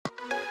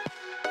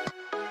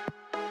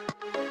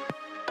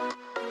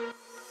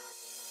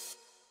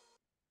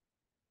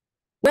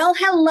Well,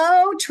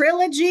 hello,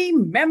 Trilogy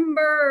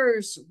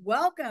members.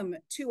 Welcome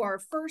to our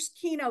first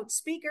keynote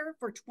speaker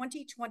for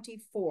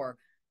 2024.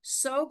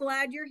 So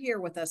glad you're here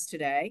with us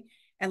today.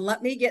 And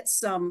let me get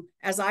some,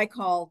 as I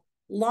call,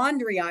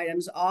 laundry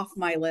items off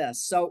my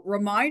list. So,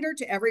 reminder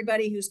to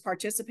everybody who's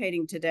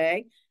participating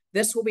today,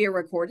 this will be a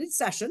recorded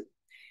session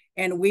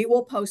and we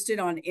will post it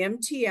on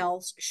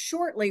MTLs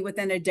shortly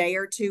within a day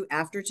or two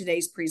after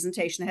today's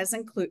presentation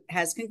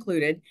has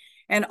concluded.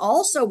 And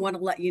also want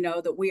to let you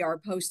know that we are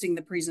posting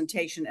the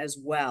presentation as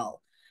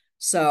well.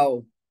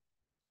 So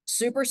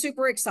super,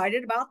 super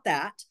excited about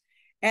that.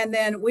 And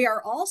then we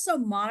are also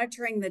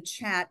monitoring the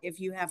chat. If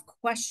you have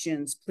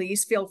questions,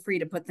 please feel free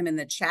to put them in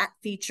the chat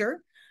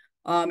feature.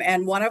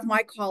 And one of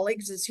my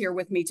colleagues is here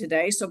with me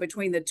today. So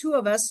between the two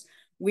of us,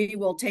 we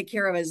will take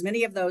care of as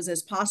many of those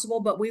as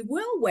possible, but we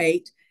will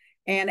wait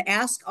and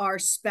ask our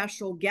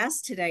special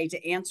guest today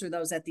to answer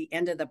those at the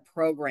end of the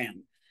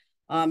program.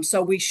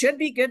 So we should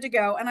be good to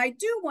go. And I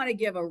do want to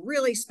give a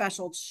really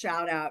special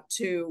shout out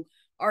to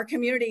our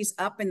communities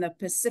up in the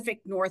Pacific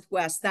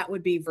Northwest. That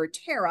would be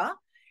Verterra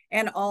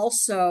and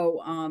also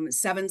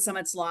Seven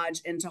Summits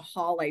Lodge in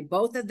Tahale.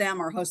 Both of them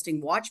are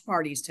hosting watch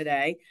parties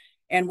today.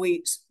 And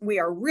we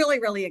are really,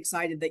 really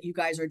excited that you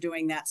guys are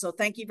doing that. So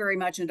thank you very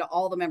much. And to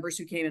all the members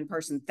who came in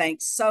person,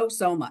 thanks so,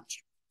 so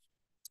much.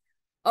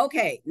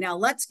 Okay, now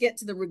let's get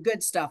to the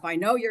good stuff. I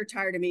know you're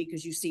tired of me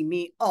because you see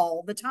me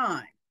all the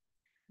time.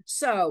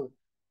 So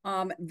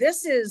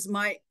this is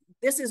my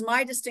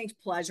distinct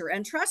pleasure.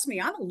 And trust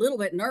me, I'm a little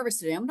bit nervous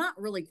today. I'm not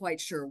really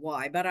quite sure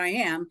why, but I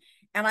am.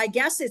 And I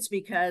guess it's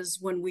because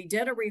when we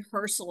did a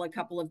rehearsal a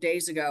couple of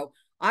days ago,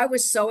 I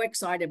was so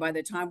excited by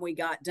the time we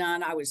got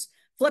done. I was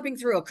flipping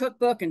through a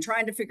cookbook and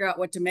trying to figure out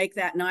what to make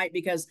that night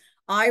because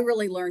I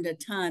really learned a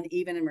ton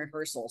even in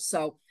rehearsal.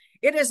 So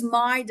it is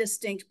my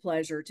distinct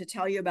pleasure to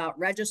tell you about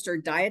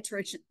registered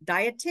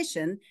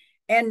dietitian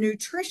and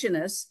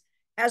nutritionist,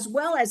 as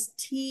well as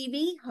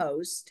TV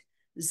host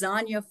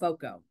Zonya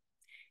Foco,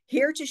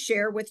 here to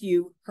share with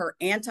you her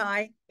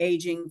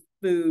anti-aging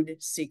food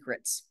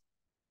secrets.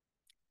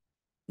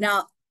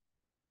 Now,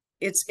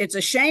 it's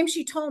a shame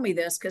she told me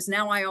this because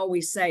now I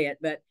always say it,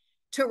 but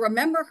to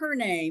remember her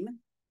name,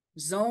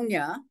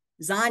 Zonya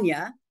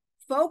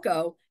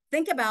Foco,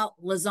 think about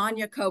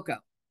lasagna coco.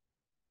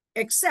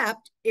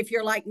 Except if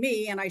you're like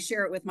me and I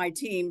share it with my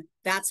team,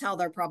 that's how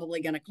they're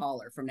probably going to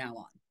call her from now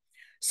on.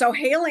 So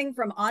hailing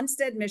from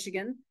Onstead,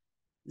 Michigan,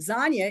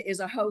 Zonya is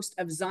a host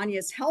of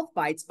Zonya's Health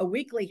Bites, a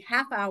weekly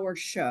half-hour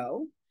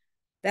show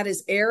that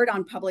is aired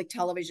on public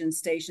television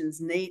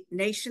stations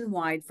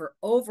nationwide for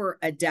over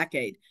a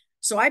decade.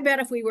 So I bet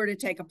if we were to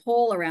take a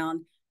poll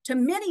around, to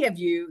many of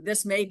you,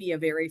 this may be a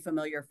very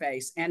familiar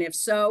face. And if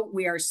so,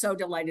 we are so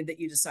delighted that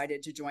you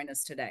decided to join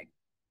us today.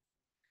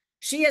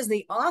 She is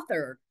the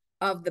author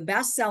of the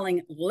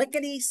best-selling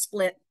Lickety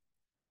Split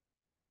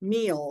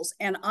meals.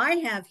 And I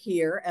have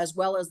here, as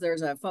well as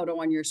there's a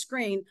photo on your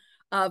screen,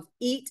 of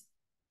Eat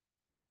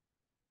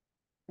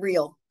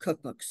Real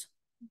cookbooks.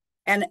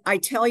 And I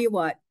tell you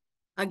what,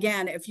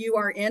 again, if you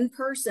are in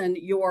person,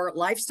 your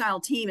lifestyle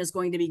team is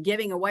going to be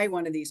giving away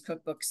one of these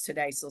cookbooks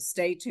today. So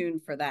stay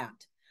tuned for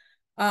that.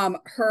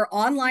 Her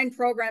online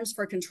programs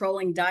for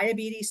controlling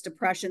diabetes,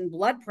 depression,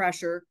 blood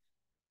pressure,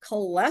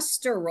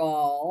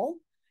 cholesterol,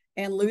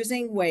 and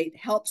losing weight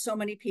help so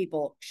many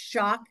people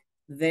shock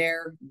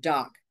their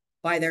doc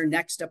by their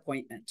next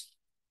appointment.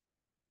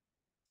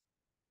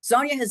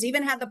 Zonya has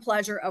even had the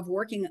pleasure of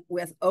working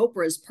with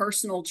Oprah's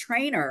personal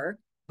trainer,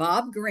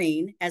 Bob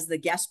Greene, as the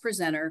guest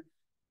presenter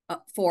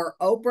for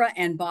Oprah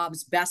and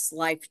Bob's Best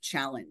Life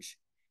Challenge.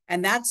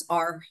 And that's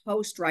our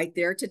host right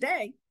there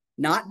today.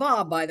 Not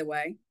Bob, by the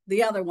way,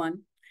 the other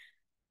one.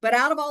 But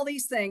out of all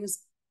these things,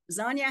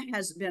 Zonya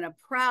has been a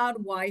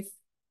proud wife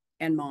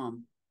and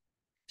mom.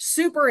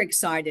 Super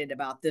excited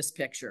about this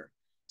picture.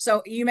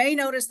 So you may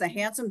notice the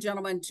handsome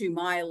gentleman to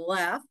my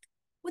left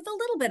with a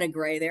little bit of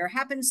gray there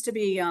happens to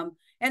be an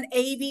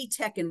AV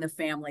tech in the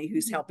family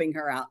who's helping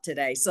her out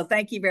today. So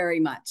thank you very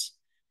much.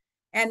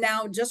 And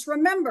now just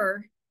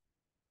remember,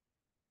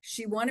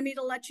 she wanted me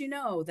to let you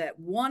know that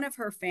one of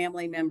her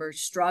family members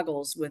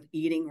struggles with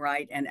eating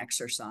right and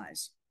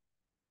exercise.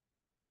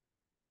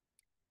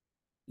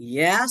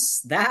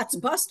 Yes, that's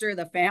Buster,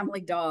 the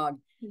family dog.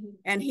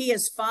 And he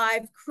is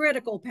 5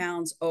 critical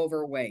pounds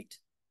overweight.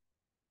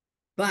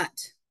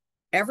 But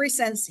ever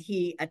since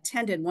he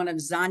attended one of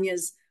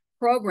Zonya's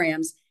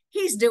programs,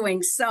 he's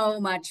doing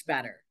so much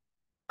better.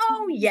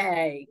 Oh,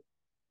 yay.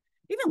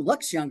 Even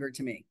looks younger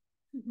to me.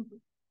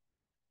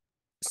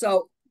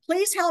 So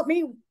please help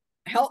me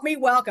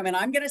welcome, and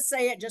I'm going to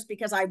say it just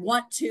because I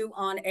want to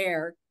on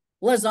air,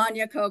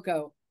 Lasagna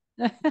Coco.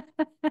 I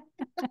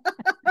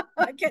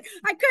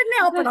couldn't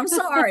help it. I'm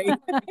sorry.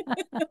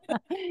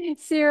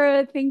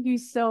 Sarah, thank you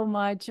so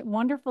much.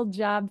 Wonderful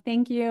job.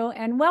 Thank you.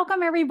 And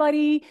welcome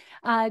everybody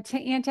to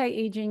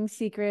Anti-Aging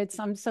Secrets.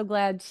 I'm so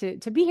glad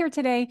to be here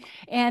today.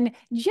 And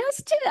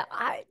just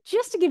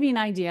to give you an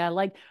idea,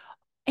 like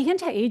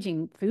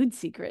anti-aging food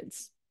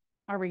secrets,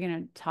 are we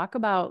going to talk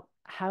about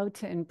how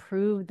to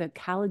improve the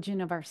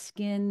collagen of our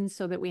skin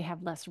so that we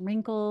have less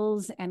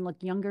wrinkles and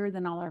look younger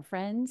than all our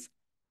friends?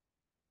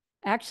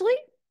 Actually,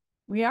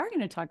 we are going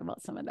to talk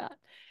about some of that.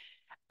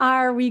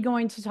 Are we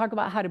going to talk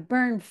about how to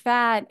burn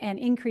fat and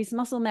increase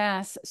muscle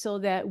mass so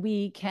that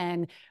we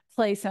can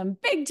play some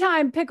big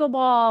time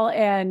pickleball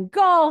and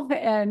golf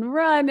and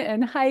run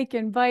and hike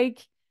and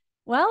bike?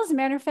 Well, as a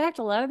matter of fact,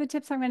 a lot of the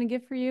tips I'm going to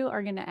give for you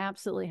are going to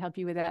absolutely help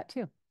you with that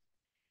too.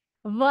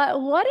 But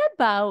what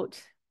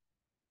about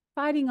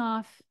fighting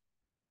off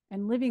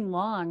and living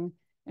long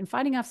and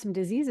fighting off some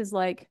diseases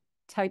like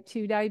type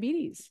 2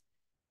 diabetes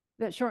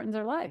that shortens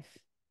our life?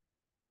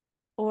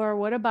 Or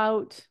what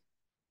about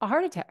a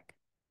heart attack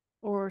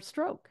or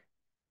stroke?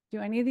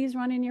 Do any of these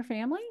run in your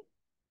family?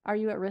 Are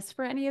you at risk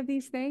for any of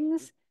these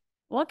things?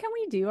 What can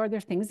we do? Are there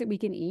things that we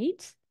can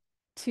eat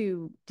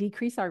to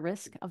decrease our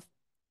risk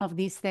of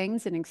these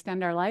things and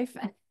extend our life?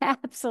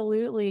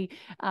 Absolutely,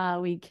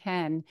 we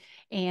can.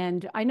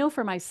 And I know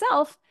for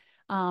myself,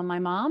 my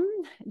mom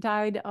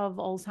died of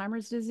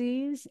Alzheimer's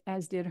disease,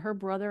 as did her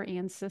brother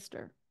and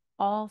sister,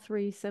 all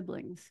three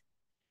siblings.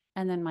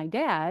 And then my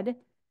dad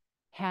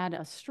had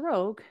a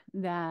stroke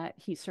that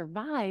he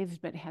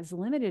survived, but has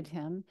limited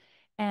him.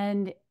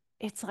 And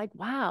it's like,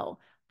 wow,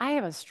 I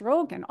have a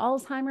stroke and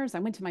Alzheimer's. I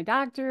went to my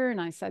doctor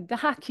and I said,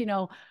 Doc,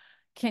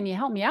 can you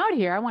help me out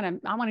here? I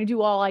want to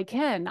do all I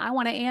can. I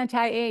want to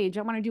anti-age.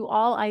 I want to do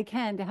all I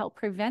can to help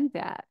prevent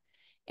that.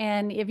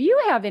 And if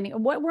you have any,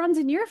 what runs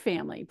in your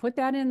family? Put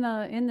that in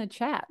the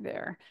chat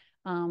there.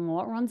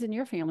 What runs in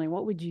your family?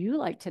 What would you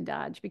like to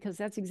dodge? Because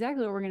that's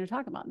exactly what we're going to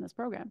talk about in this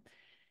program.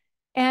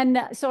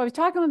 And so I was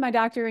talking with my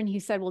doctor and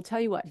he said, well,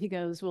 tell you what, he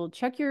goes, well,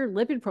 check your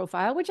lipid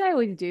profile, which I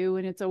always do.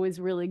 And it's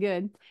always really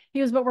good. He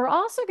goes, but we're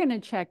also going to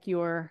check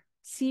your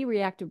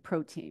C-reactive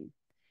protein,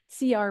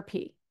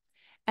 CRP.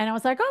 And I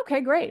was like, okay,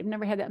 great. I've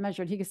never had that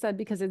measured. He said,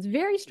 because it's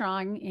very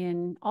strong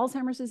in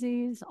Alzheimer's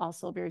disease,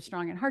 also very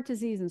strong in heart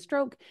disease and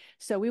stroke.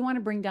 So we want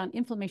to bring down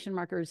inflammation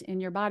markers in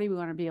your body. We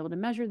want to be able to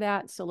measure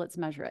that. So let's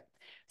measure it.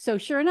 So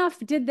sure enough,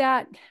 did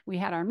that. We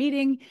had our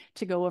meeting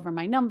to go over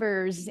my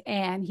numbers.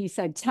 And he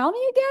said, tell me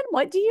again,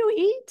 what do you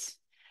eat?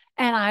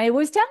 And I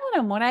was telling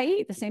him what I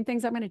eat, the same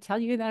things I'm going to tell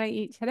you that I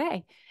eat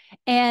today.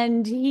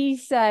 And he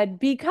said,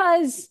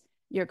 because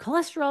your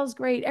cholesterol is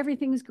great,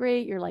 everything's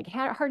great, you're like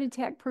heart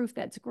attack proof,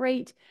 that's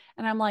great.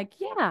 And I'm like,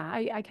 yeah,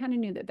 I kind of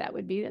knew that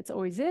would be, that's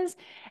always is.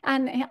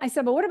 And I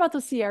said, but what about the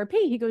CRP?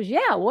 He goes,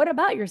 yeah, what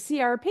about your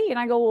CRP? And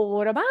I go, well,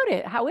 what about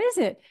it? How is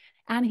it?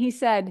 And he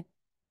said,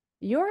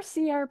 your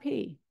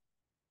CRP,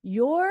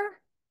 your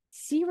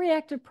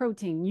C-reactive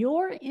protein,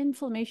 your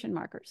inflammation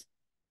markers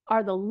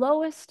are the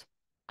lowest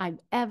I've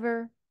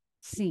ever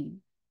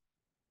seen.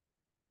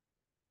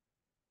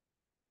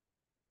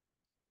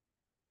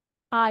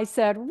 I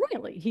said,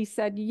 really? He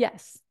said,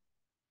 yes.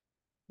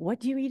 What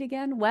do you eat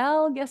again?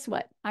 Well, guess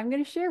what? I'm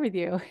going to share with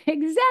you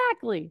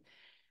exactly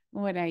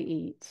what I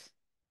eat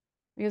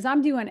because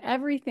I'm doing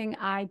everything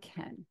I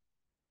can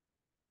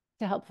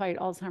to help fight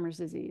Alzheimer's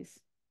disease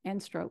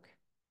and stroke.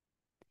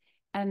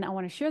 And I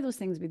want to share those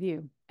things with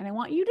you. And I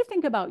want you to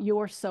think about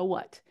your so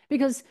what,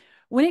 because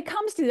when it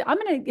comes to,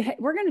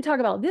 we're going to talk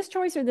about this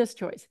choice or this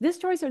choice, this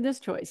choice or this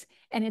choice.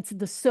 And it's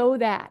the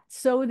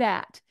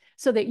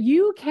so that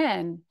you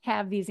can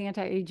have these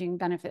anti-aging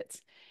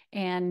benefits.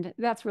 And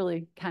that's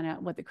really kind of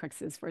what the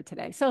crux is for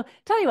today. So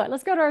tell you what,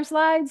 let's go to our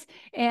slides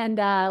and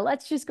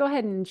let's just go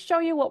ahead and show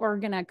you what we're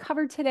going to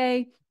cover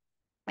today.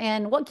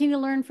 And what can you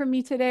learn from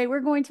me today? We're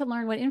going to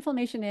learn what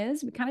inflammation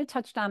is. We kind of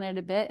touched on it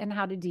a bit and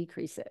how to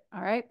decrease it.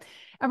 All right.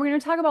 And we're going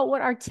to talk about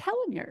what our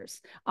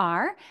telomeres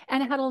are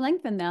and how to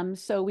lengthen them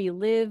so we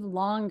live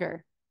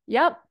longer.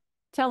 Yep.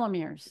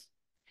 Telomeres.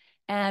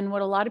 And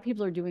what a lot of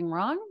people are doing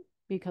wrong,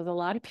 because a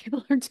lot of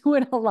people are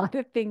doing a lot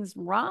of things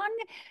wrong.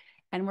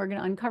 And we're going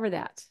to uncover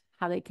that,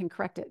 how they can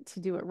correct it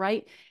to do it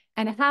right,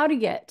 and how to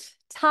get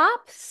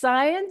top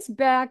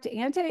science-backed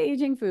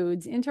anti-aging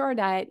foods into our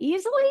diet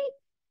easily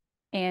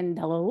and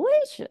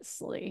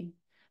deliciously.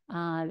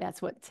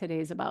 That's what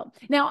today's about.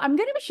 Now, I'm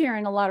going to be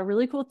sharing a lot of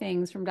really cool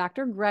things from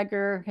Dr.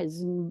 Greger,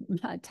 his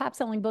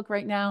top-selling book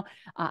right now,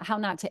 How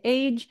Not to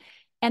Age.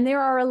 And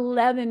there are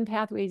 11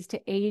 pathways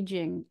to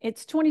aging.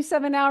 It's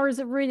 27 hours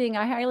of reading.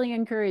 I highly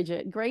encourage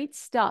it. Great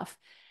stuff.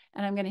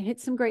 And I'm going to hit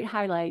some great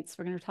highlights.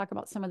 We're going to talk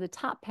about some of the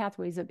top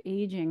pathways of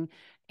aging.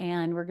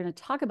 And we're going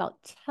to talk about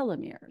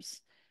telomeres.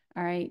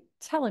 All right,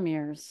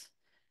 telomeres.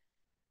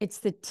 It's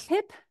the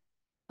tip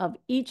of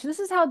each. This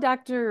is how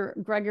Dr.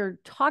 Greger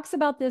talks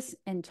about this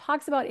and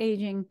talks about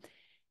aging.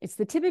 It's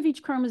the tip of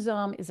each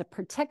chromosome is a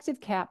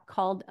protective cap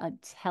called a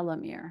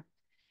telomere.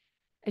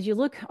 As you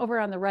look over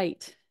on the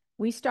right,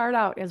 we start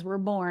out as we're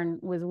born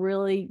with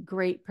really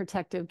great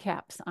protective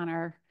caps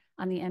on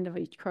the end of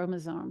each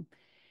chromosome.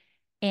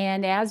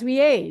 And as we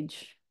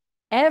age,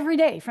 every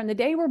day from the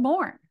day we're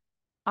born,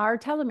 our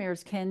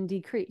telomeres can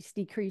decrease,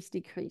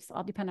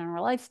 all depending on our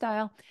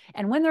lifestyle.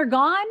 And when they're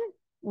gone,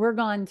 we're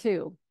gone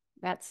too.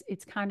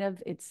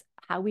 It's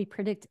how we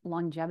predict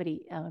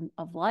longevity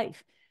of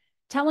life.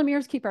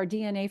 Telomeres keep our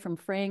DNA from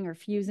fraying or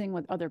fusing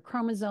with other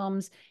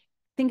chromosomes.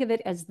 Think of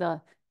it as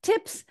the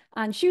Tips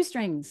on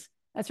shoestrings.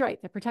 That's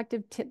right. The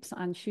protective tips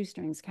on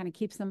shoestrings kind of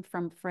keeps them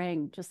from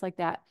fraying, just like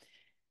that.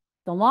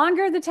 The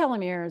longer the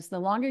telomeres, the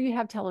longer you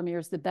have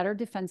telomeres, the better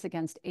defense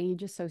against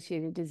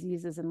age-associated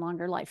diseases and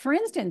longer life. For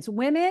instance,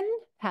 women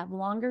have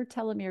longer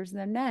telomeres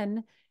than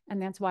men,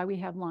 and that's why we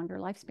have longer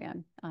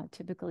lifespan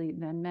typically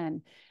than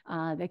men.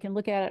 They can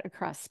look at it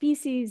across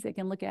species. They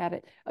can look at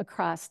it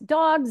across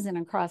dogs and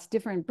across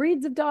different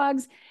breeds of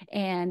dogs,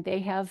 and they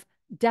have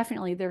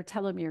definitely their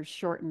telomeres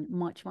shorten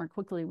much more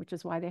quickly, which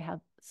is why they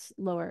have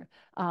lower,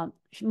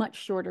 much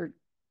shorter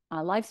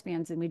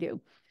lifespans than we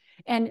do.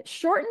 And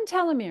shortened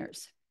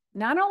telomeres,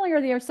 not only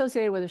are they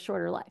associated with a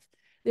shorter life,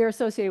 they're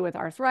associated with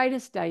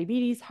arthritis,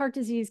 diabetes, heart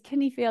disease,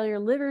 kidney failure,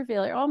 liver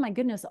failure. Oh my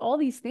goodness, all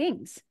these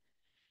things.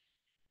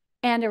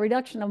 And a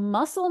reduction of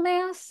muscle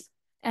mass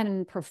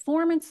and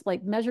performance,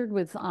 like measured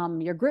with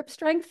your grip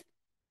strength,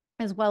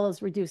 as well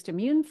as reduced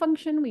immune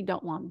function. We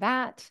don't want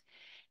that.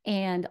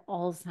 And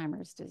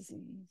Alzheimer's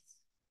disease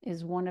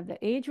is one of the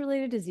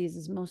age-related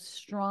diseases most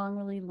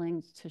strongly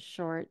linked to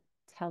short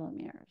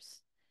telomeres.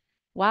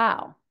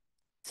 Wow.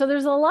 So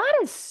there's a lot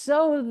of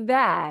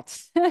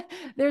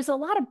there's a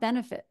lot of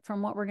benefit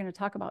from what we're going to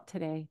talk about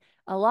today,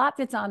 a lot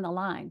that's on the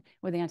line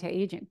with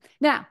anti-aging.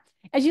 Now,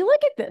 as you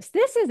look at this,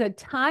 this is a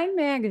Time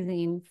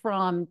magazine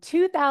from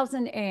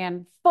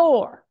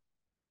 2004.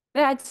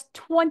 That's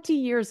 20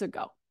 years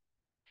ago.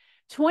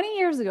 20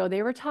 years ago,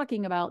 they were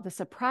talking about the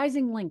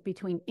surprising link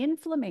between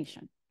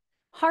inflammation,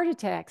 heart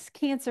attacks,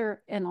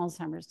 cancer, and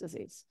Alzheimer's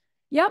disease.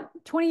 Yep,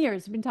 20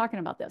 years we've been talking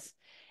about this.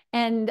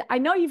 And I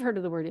know you've heard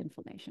of the word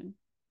inflammation.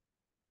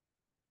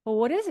 Well,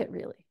 what is it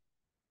really?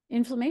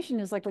 Inflammation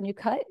is like when you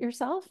cut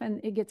yourself and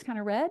it gets kind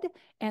of red,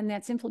 and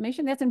that's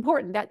inflammation. That's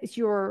important. That is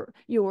your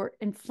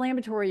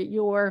inflammatory,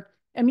 your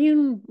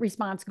immune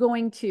response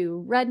going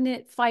to redden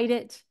it, fight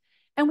it.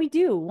 And we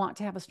do want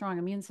to have a strong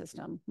immune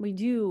system. We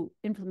do.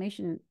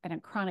 Inflammation at a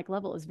chronic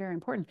level is very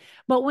important.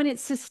 But when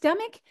it's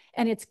systemic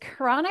and it's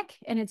chronic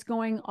and it's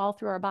going all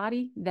through our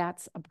body,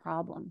 that's a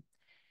problem.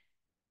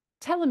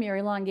 Telomere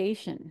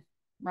elongation,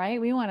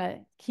 right? We want to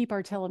keep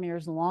our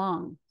telomeres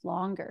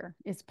longer.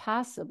 Is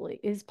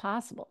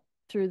possible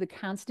through the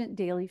constant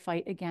daily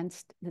fight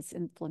against this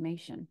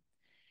inflammation,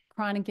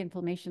 chronic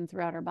inflammation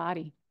throughout our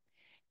body.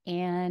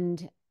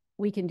 And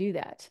we can do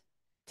that.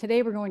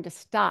 Today, we're going to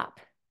stop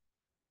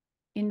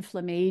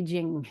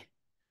inflammaging,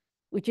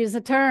 which is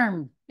a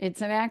term.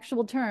 It's an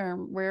actual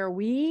term where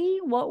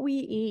what we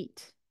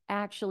eat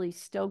actually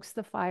stokes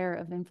the fire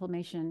of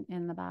inflammation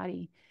in the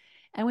body.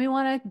 And we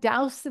want to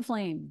douse the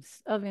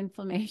flames of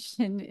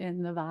inflammation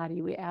in the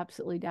body. We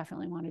absolutely,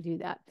 definitely want to do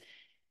that.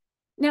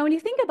 Now, when you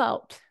think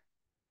about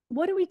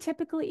what do we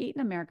typically eat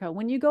in America?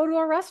 When you go to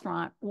a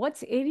restaurant,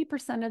 what's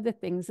 80% of the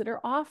things that are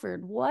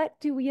offered? What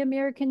do we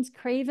Americans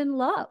crave and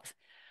love?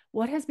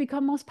 What has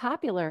become most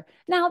popular?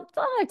 Now, a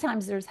lot of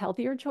times there's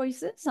healthier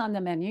choices on the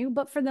menu,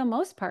 but for the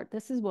most part,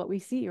 this is what we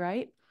see,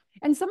 right?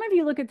 And some of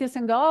you look at this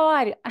and go, oh,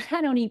 I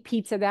don't eat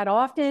pizza that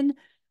often.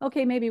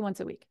 Okay, maybe once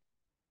a week.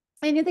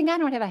 And you think, I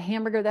don't have a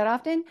hamburger that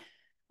often.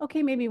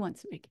 Okay, maybe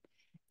once a week.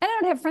 I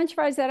don't have French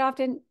fries that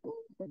often.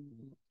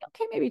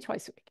 Okay, maybe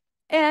twice a week.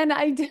 And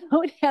I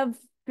don't have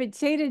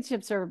potato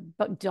chips or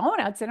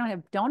donuts. I don't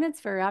have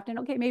donuts very often.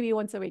 Okay, maybe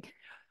once a week.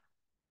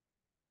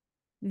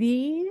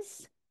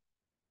 These,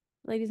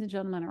 ladies and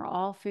gentlemen, are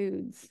all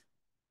foods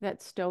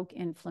that stoke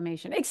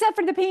inflammation, except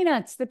for the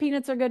peanuts. The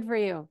peanuts are good for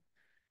you.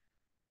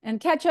 And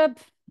ketchup,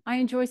 I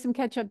enjoy some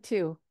ketchup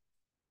too.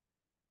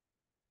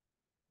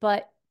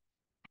 But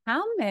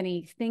how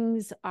many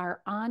things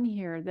are on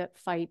here that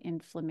fight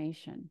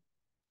inflammation?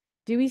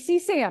 Do we see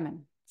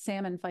salmon?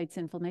 Salmon fights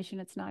inflammation.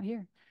 It's not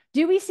here.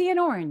 Do we see an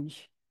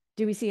orange?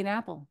 Do we see an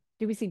apple?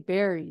 Do we see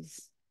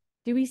berries?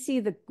 Do we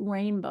see the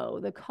rainbow,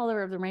 the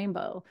color of the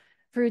rainbow,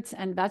 fruits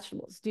and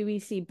vegetables? Do we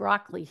see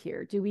broccoli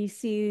here? Do we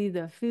see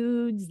the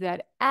foods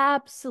that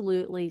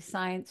absolutely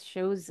science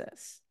shows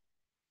us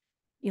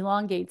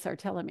elongates our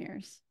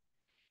telomeres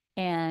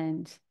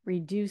and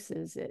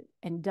reduces it,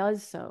 and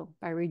does so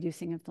by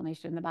reducing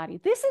inflammation in the body?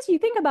 This is, you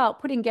think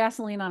about putting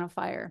gasoline on a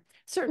fire.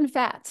 Certain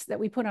fats that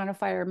we put on a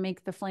fire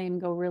make the flame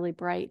go really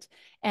bright,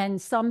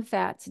 and some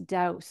fats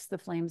douse the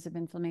flames of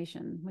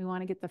inflammation. We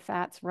want to get the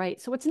fats right.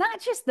 So it's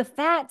not just the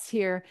fats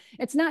here.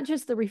 It's not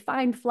just the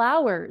refined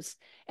flours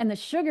and the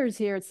sugars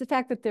here. It's the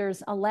fact that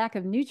there's a lack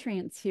of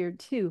nutrients here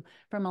too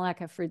from a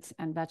lack of fruits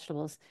and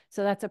vegetables.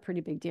 So that's a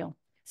pretty big deal.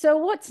 So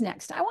what's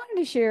next? I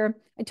wanted to share,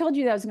 I told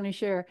you that I was going to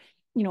share,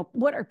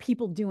 what are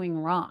people doing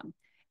wrong?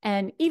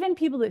 And even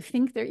people that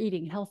think they're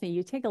eating healthy,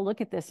 you take a look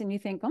at this and you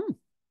think,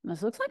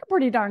 this looks like a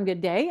pretty darn good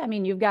day. I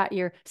mean, you've got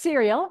your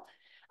cereal,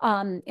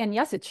 and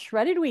yes, it's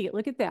shredded wheat.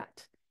 Look at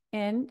that.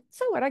 And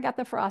so what? I got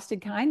the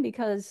frosted kind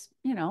because,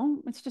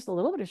 it's just a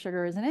little bit of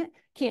sugar, isn't it?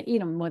 Can't eat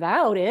them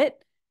without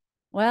it.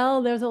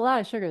 Well, there's a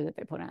lot of sugar that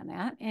they put on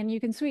that, and you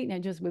can sweeten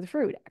it just with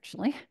fruit,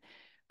 actually.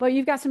 But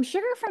you've got some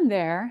sugar from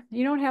there.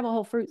 You don't have a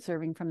whole fruit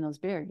serving from those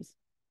berries.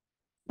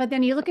 But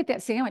then you look at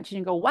that sandwich and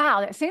you go,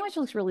 wow, that sandwich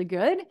looks really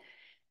good.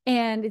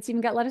 And it's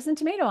even got lettuce and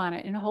tomato on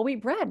it and whole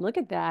wheat bread. Look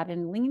at that.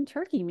 And lean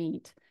turkey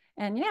meat.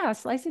 And yeah, a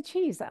slice of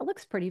cheese, that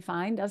looks pretty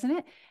fine, doesn't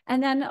it?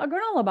 And then a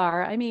granola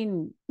bar. I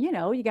mean, you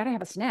know, you got to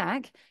have a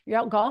snack. You're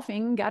out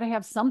golfing, got to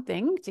have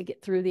something to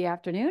get through the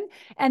afternoon.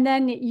 And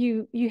then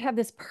you have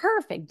this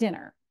perfect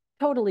dinner,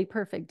 totally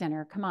perfect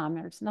dinner. Come on,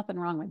 there's nothing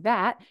wrong with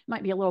that.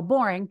 Might be a little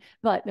boring,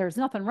 but there's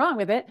nothing wrong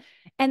with it.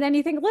 And then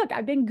you think, look,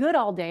 I've been good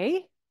all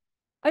day.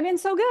 I've been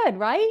so good,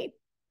 right?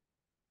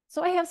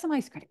 So I have some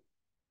ice cream.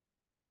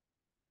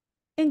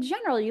 In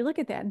general, you look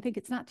at that and think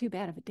it's not too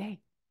bad of a day.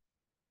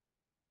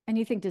 And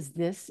you think, does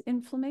this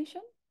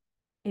inflammation?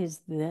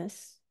 Is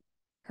this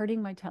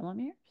hurting my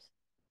telomeres?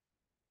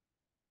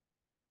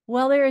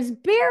 Well, there is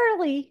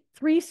barely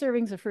 3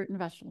 servings of fruit and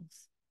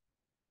vegetables.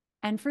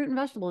 And fruit and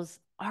vegetables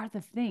are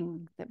the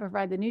thing that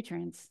provide the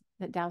nutrients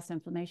that douse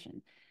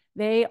inflammation.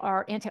 They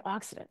are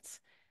antioxidants.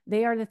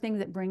 They are the thing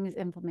that brings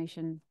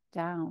inflammation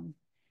down.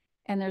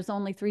 And there's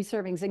only 3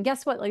 servings. And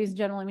guess what, ladies and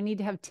gentlemen, we need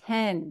to have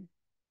 10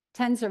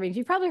 servings.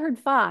 You've probably heard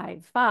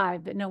five,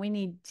 but no, we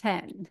need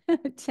 10,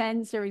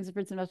 10 servings of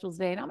fruits and vegetables a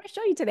day. And I'm going to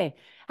show you today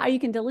how you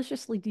can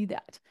deliciously do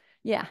that.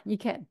 Yeah, you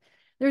can.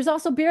 There's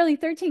also barely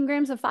 13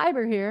 grams of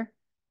fiber here.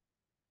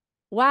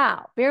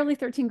 Wow, barely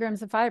 13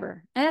 grams of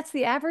fiber. And that's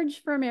the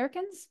average for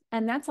Americans.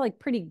 And that's like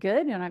pretty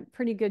good on a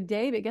pretty good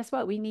day. But guess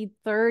what? We need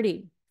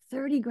 30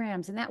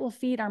 grams. And that will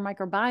feed our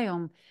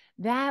microbiome.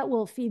 That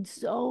will feed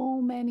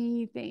so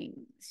many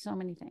things, so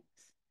many things.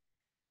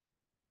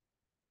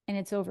 And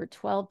it's over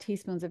 12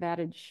 teaspoons of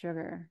added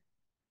sugar.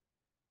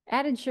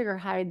 Added sugar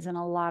hides in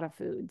a lot of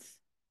foods.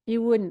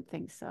 You wouldn't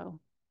think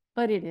so,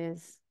 but it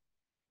is.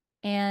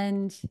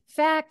 And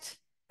fat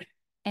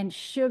and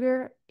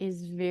sugar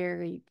is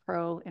very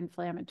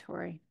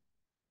pro-inflammatory.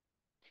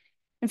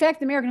 In fact,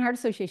 the American Heart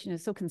Association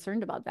is so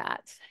concerned about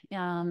that.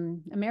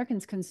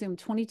 Americans consume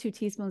 22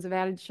 teaspoons of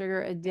added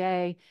sugar a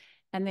day,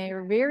 and they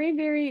are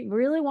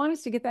really want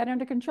us to get that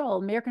under control.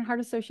 American Heart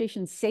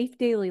Association's safe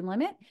daily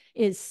limit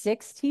is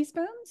 6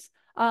 teaspoons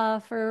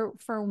for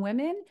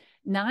women,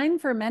 9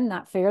 for men.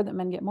 Not fair that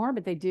men get more,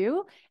 but they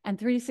do, and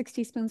 3 to 6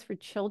 teaspoons for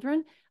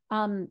children.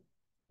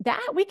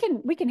 That we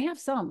can have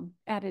some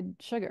added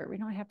sugar. We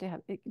don't have to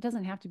have, it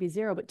doesn't have to be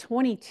 0, but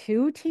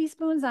 22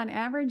 teaspoons on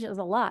average is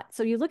a lot.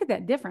 So you look at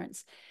that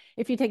difference.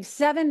 If you take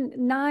 7,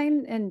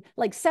 9, and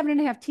like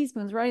 7.5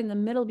 teaspoons right in the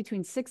middle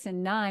between 6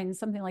 and 9,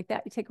 something like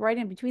that, you take right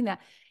in between that.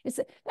 It's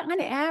on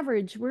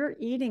average, we're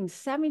eating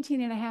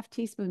 17.5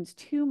 teaspoons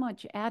too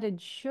much added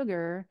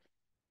sugar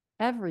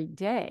every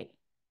day.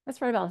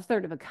 That's right about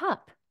 1/3 of a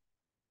cup.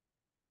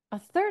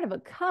 1/3 of a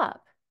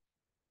cup.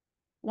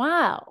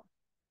 Wow.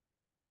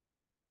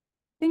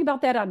 Think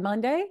about that on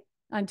Monday,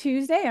 on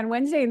Tuesday, on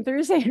Wednesday, and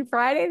Thursday, and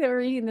Friday that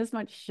we're eating this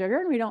much sugar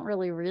and we don't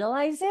really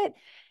realize it.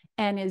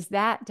 And is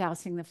that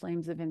dousing the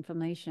flames of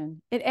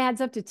inflammation? It adds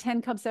up to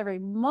 10 cups every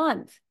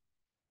month.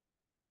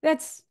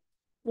 That's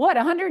what,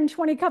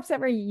 120 cups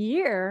every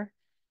year.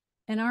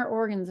 And our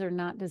organs are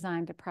not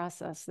designed to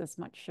process this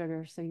much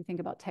sugar. So you think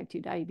about type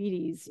 2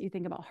 diabetes, you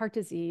think about heart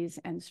disease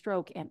and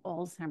stroke and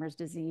Alzheimer's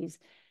disease,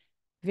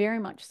 very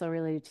much so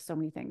related to so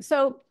many things.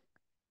 So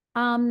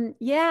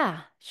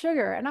yeah,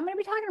 sugar. And I'm going to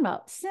be talking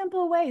about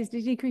simple ways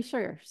to decrease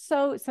sugar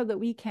so that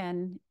we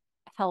can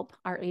help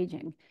our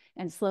aging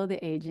and slow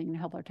the aging and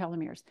help our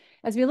telomeres.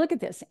 As we look at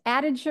this,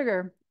 added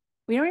sugar,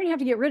 we don't even have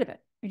to get rid of it.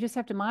 We just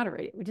have to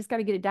moderate it. We just got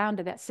to get it down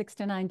to that 6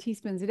 to 9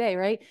 teaspoons a day,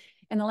 right?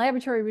 And the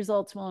laboratory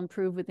results will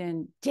improve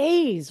within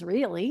days,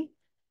 really,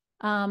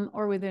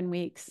 or within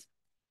weeks.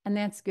 And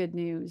that's good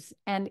news.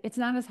 And it's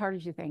not as hard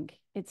as you think.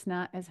 It's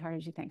not as hard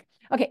as you think.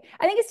 Okay,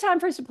 I think it's time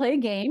for us to play a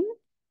game.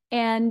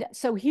 And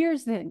so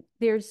here's the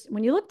thing.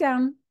 When you look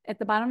down at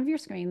the bottom of your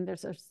screen,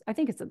 I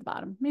think it's at the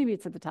bottom. Maybe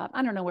it's at the top.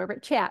 I don't know where,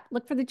 but chat.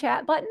 Look for the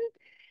chat button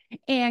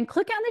and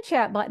click on the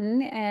chat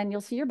button and you'll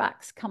see your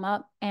box come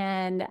up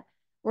and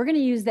we're going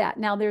to use that.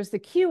 Now there's the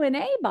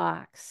Q&A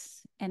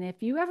box. And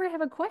if you ever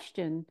have a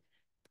question,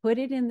 put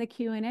it in the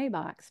Q&A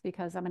box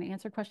because I'm going to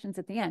answer questions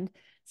at the end.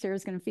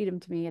 Sarah's going to feed them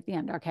to me at the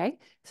end. Okay.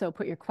 So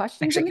put your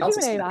questions in the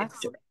Q&A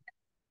box.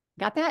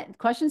 Got that?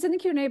 Questions in the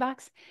Q&A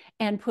box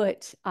and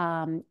put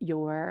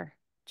your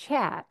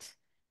chat.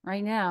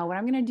 Right now, what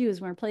I'm going to do is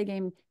we're going to play a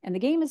game, and the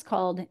game is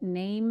called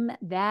Name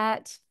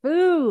That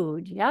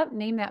Food. Yep,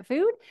 name that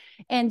food.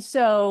 And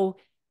so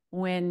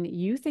when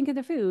you think of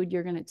the food,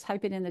 you're going to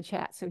type it in the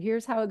chat. So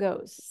here's how it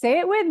goes. Say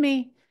it with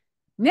me.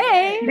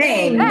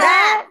 Name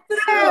that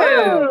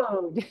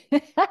food.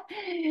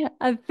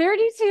 A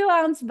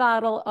 32-ounce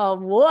bottle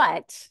of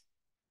what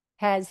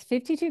has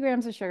 52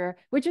 grams of sugar,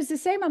 which is the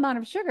same amount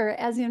of sugar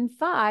as in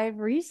 5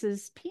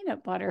 Reese's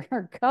peanut butter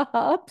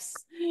cups.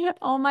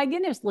 Oh my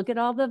goodness, look at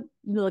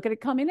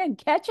it coming in.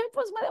 Ketchup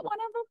was one of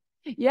them.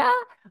 Yeah,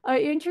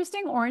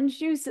 interesting. Orange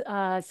juice.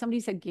 Somebody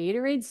said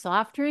Gatorade,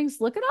 soft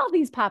drinks. Look at all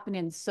these popping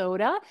in.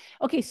 Soda.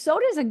 Okay,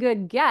 soda is a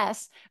good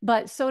guess,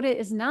 but soda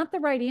is not the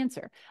right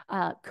answer.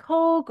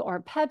 Coke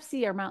or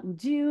Pepsi or Mountain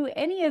Dew,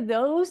 any of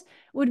those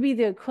would be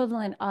the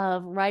equivalent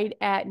of right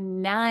at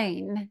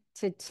 9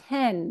 to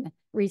 10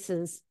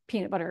 Reese's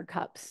peanut butter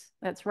cups.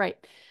 That's right.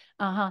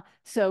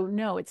 So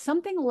no, it's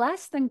something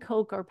less than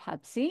Coke or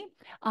Pepsi.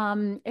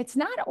 It's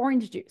not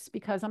orange juice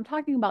because I'm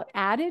talking about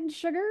added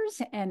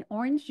sugars, and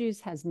orange juice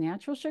has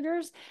natural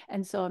sugars.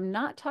 And so I'm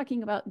not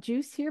talking about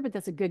juice here, but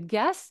that's a good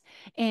guess.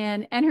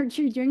 And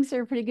energy drinks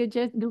are a pretty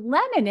good.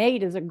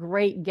 Lemonade is a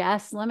great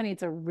guess.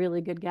 Lemonade's a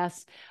really good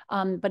guess.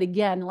 But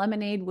again,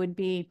 lemonade would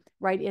be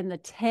right in the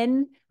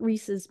 10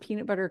 Reese's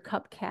peanut butter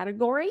cup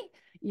category.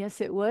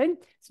 Yes, it would.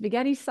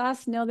 Spaghetti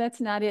sauce. No,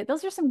 that's not it.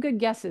 Those are some good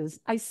guesses.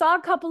 I saw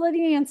a couple of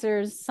the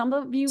answers. Some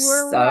of you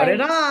were So did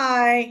right.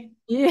 I.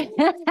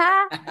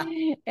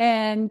 Yeah.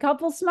 And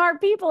couple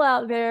smart people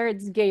out there,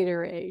 it's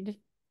Gatorade.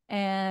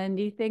 And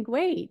you think,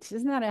 wait,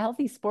 isn't that a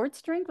healthy sports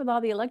drink with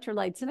all the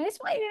electrolytes? And I just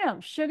want you to know,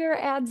 sugar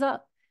adds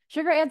up.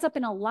 Sugar adds up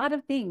in a lot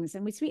of things,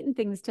 and we sweeten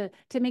things to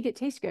make it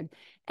taste good.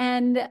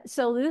 And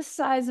so this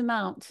size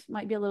amount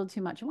might be a little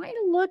too much. I want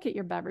you to look at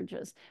your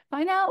beverages.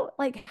 Find out,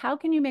 like, how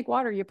can you make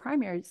water your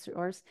primary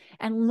source,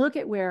 and look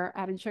at where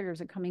added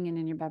sugars are coming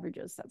in your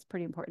beverages. That's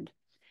pretty important.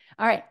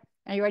 All right.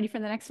 Are you ready for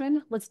the next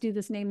one? Let's do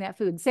this. Name that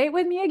food. Say it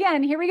with me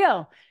again. Here we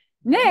go.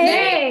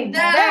 Name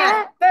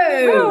that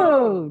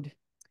food.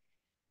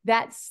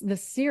 That's the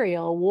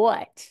cereal.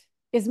 What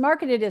is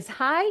marketed as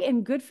high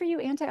in good for you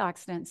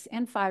antioxidants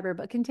and fiber,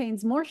 but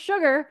contains more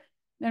sugar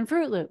than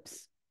Fruit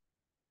Loops?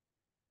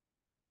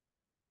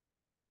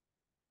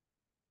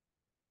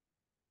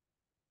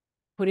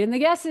 Put in the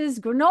guesses.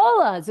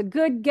 Granola is a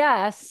good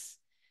guess.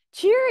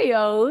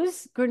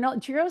 Cheerios,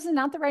 Cheerios is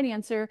not the right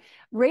answer.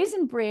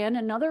 Raisin Bran,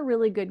 another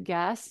really good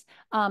guess.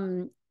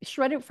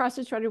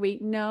 Frosted shredded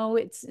wheat, no,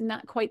 it's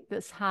not quite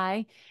this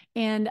high.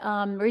 And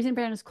Raisin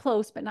Bran is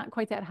close, but not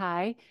quite that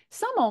high.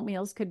 Some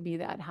oatmeals could be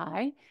that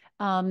high.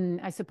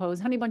 I suppose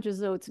Honey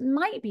Bunches of Oats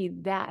might be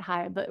that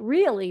high, but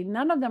really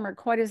none of them are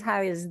quite as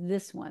high as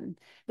this one.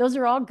 Those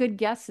are all good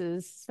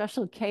guesses.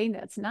 Special K,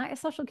 that's not,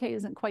 Special K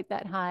isn't quite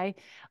that high.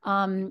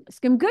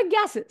 Some good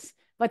guesses.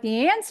 But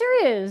the answer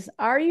is,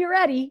 are you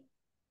ready?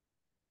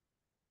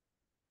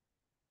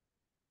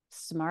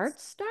 Smart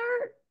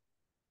Start?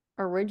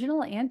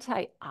 Original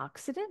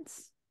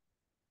antioxidants?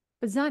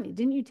 But Zonya,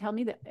 didn't you tell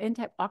me that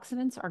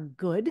antioxidants are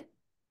good?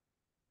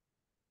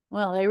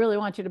 Well, they really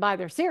want you to buy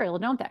their cereal,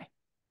 don't they?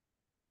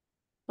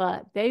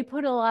 But they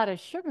put a lot of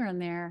sugar in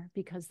there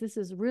because this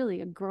is really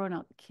a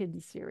grown-up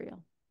kid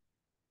cereal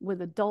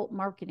with adult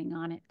marketing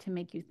on it to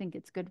make you think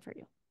it's good for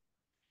you.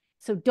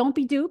 So don't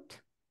be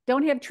duped.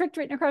 Don't have tricked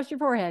written across your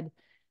forehead.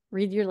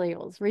 Read your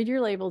labels,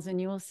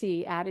 and you will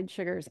see added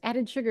sugars.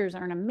 Added sugars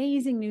are an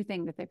amazing new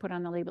thing that they put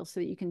on the labels so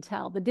that you can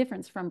tell the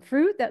difference from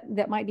fruit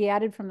that might be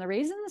added from the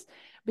raisins,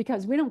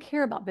 because we don't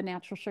care about the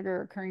natural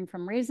sugar occurring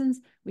from raisins.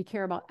 We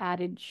care about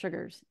added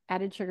sugars.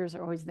 Added sugars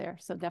are always there.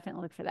 So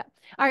definitely look for that.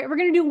 All right, we're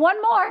going to do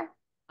one more.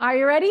 Are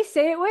you ready?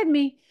 Say it with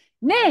me.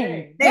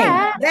 Name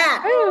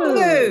that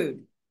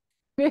food.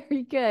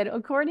 Very good.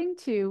 According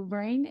to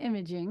brain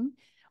imaging,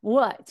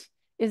 what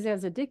is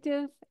as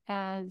addictive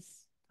as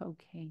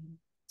cocaine?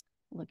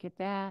 Look at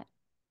that.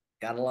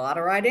 Got a lot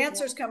of right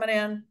answers coming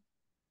in.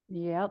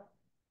 Yep.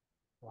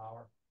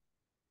 Flour.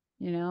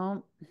 You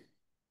know,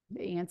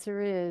 the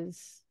answer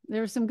is,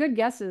 there are some good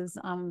guesses.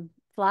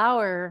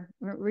 Flour,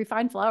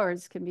 refined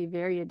flours can be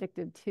very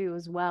addictive too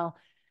as well.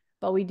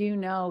 But we do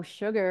know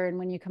sugar, and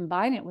when you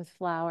combine it with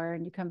flour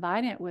and you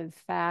combine it with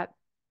fat,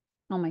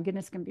 oh my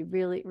goodness, can be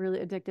really, really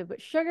addictive.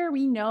 But sugar,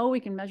 we know we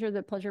can measure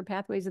the pleasure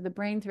pathways of the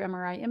brain through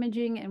MRI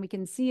imaging, and we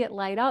can see it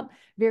light up,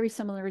 very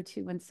similar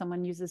to when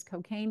someone uses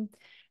cocaine.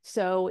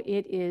 So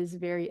it is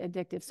very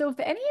addictive. So if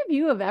any of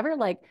you have ever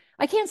like,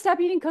 I can't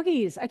stop eating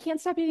cookies, I can't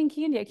stop eating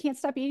candy, I can't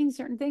stop eating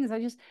certain things,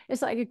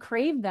 it's like I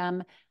crave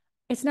them,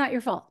 it's not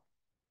your fault.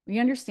 We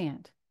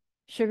understand.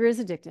 Sugar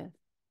is addictive.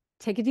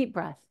 Take a deep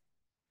breath.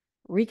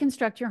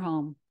 Reconstruct your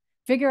home.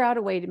 Figure out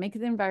a way to make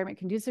the environment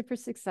conducive for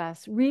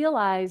success.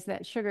 Realize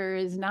that sugar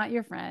is not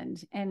your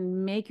friend,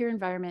 and make your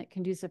environment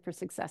conducive for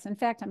success. In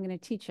fact, I'm going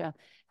to teach you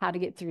how to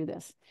get through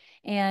this.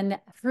 And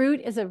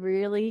fruit is a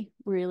really,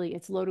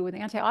 it's loaded with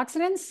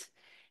antioxidants.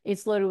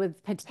 It's loaded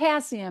with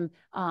potassium,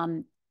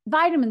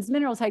 vitamins,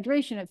 minerals,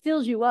 hydration. It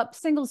fills you up,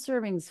 single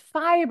servings,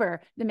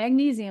 fiber. The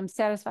magnesium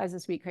satisfies the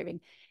sweet craving.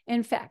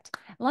 In fact,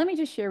 let me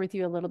just share with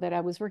you a little bit.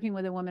 I was working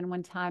with a woman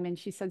one time, and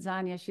she said,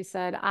 Zonya, she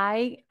said,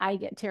 I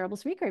get terrible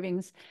sweet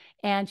cravings.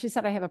 And she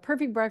said, I have a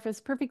perfect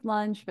breakfast, perfect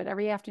lunch, but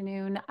every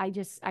afternoon, I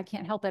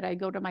can't help it. I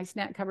go to my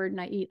snack cupboard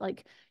and I eat,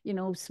 like,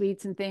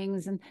 sweets and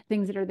things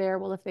that are there.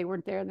 Well, if they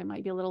weren't there, they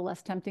might be a little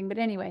less tempting. But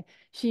anyway,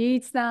 she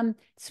eats them,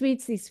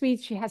 these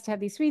sweets, she has to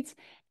have these sweets.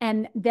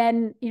 And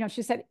then,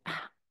 she said,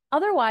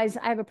 otherwise,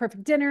 I have a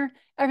perfect dinner.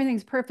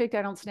 Everything's perfect.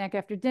 I don't snack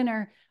after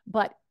dinner,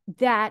 but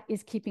that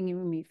is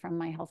keeping me from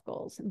my health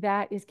goals.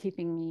 That is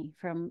keeping me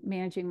from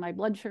managing my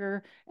blood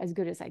sugar as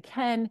good as I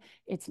can.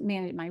 It's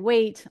managing my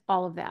weight,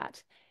 all of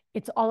that.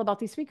 It's all about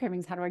these sweet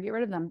cravings. How do I get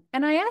rid of them?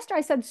 And I asked her,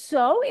 I said,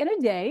 so in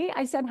a day,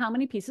 I said, how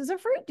many pieces of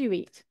fruit do you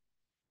eat?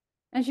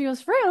 And she goes,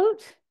 fruit?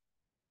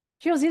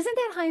 She goes, isn't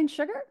that high in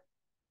sugar?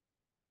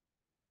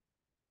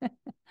 I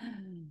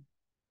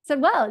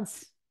said, well,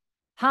 it's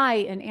high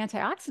in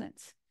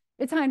antioxidants.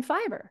 It's high in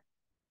fiber.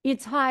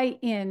 It's high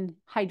in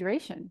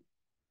hydration.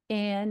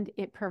 and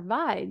it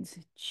provides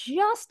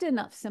just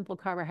enough simple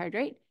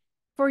carbohydrate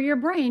for your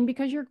brain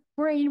because your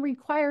brain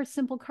requires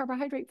simple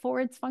carbohydrate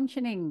for its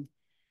functioning.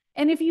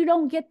 And if you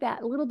don't get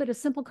that little bit of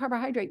simple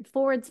carbohydrate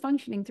for its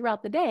functioning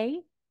throughout the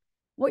day,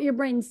 what your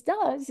brain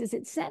does is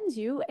it sends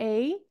you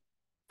a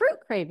fruit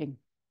craving.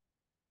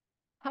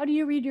 How do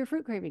you read your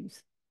fruit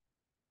cravings?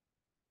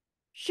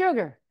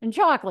 Sugar and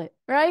chocolate,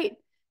 right?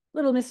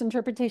 Little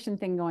misinterpretation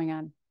thing going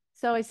on.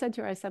 So I said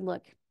to her, I said,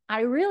 look,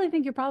 I really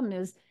think your problem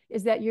is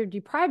that you're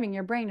depriving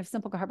your brain of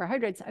simple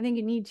carbohydrates. I think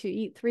you need to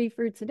eat 3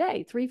 fruits a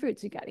day. 3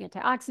 fruits, you got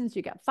antioxidants,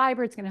 you got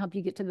fiber. It's going to help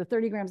you get to the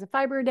 30 grams of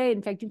fiber a day.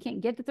 In fact, you can't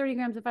get to 30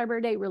 grams of fiber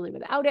a day really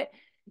without it.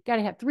 You got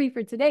to have 3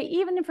 fruits a day.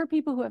 Even for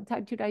people who have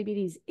type 2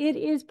 diabetes, it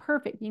is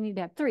perfect. You need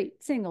to have 3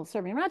 single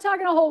servings. We're not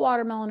talking a whole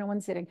watermelon in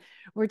one sitting.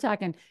 We're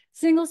talking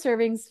single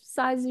servings,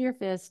 size of your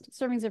fist,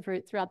 servings of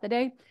fruit throughout the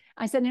day.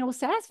 I said, and it will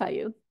satisfy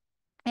you.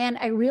 And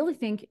I really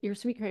think your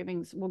sweet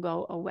cravings will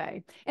go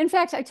away. In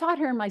fact, I taught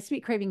her my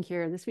sweet craving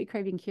cure. The sweet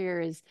craving cure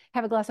is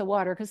have a glass of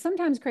water, because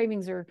sometimes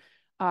cravings are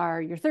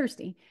you're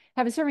thirsty.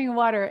 Have a serving of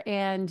water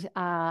and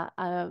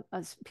a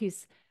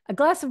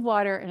glass of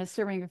water and a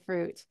serving of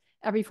fruit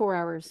every 4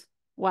 hours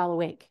while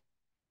awake.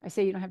 I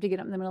say you don't have to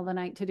get up in the middle of the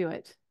night to do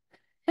it.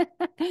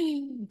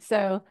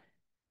 So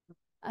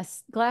a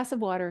glass of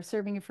water,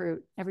 serving of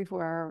fruit every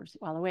 4 hours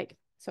while awake.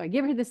 So I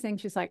give her this thing.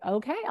 She's like,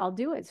 okay, I'll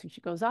do it. So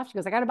she goes off. She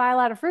goes, I got to buy a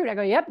lot of fruit. I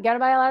go, yep, got to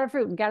buy a lot of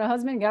fruit. And got a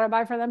husband, got to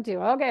buy for them too.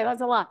 Okay,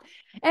 that's a lot.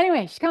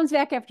 Anyway, she comes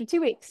back after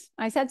 2 weeks.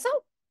 I said, so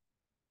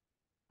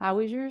how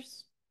was your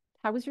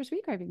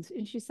sweet cravings?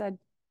 And she said,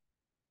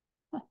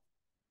 huh.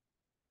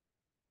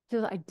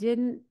 So I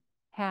didn't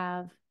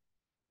have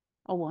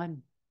a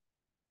 1.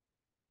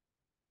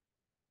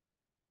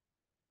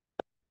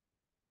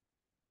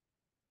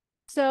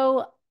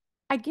 So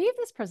I gave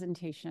this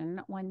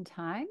presentation one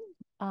time.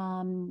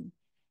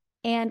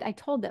 And I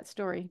told that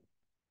story,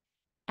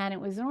 and it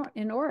was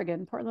in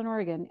Oregon, Portland,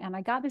 Oregon. And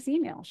I got this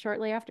email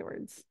shortly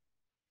afterwards.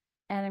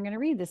 And I'm going to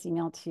read this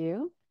email to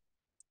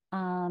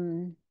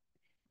you.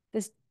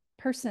 This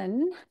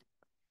person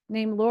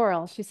named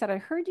Laurel, she said, I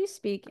heard you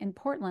speak in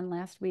Portland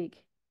last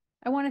week.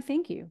 I want to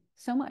thank you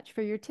so much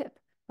for your tip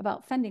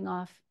about fending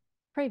off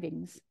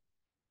cravings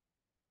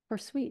for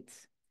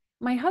sweets.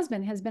 My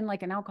husband has been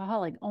like an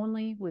alcoholic,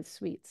 only with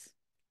sweets.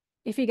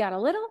 If he got a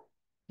little,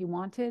 he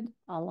wanted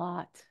a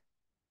lot.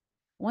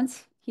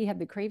 Once he had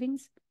the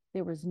cravings,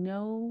 there was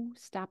no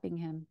stopping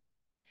him.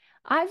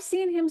 I've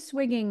seen him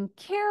swigging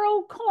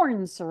Caro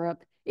corn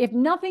syrup if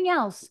nothing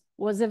else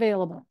was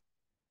available.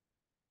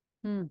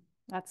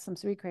 That's some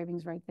sweet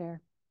cravings right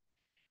there.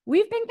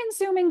 We've been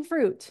consuming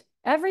fruit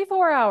every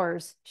 4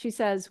 hours, she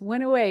says,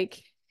 when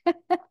awake.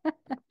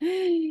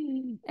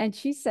 And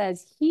she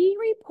says he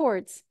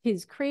reports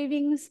his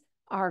cravings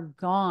are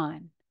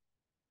gone.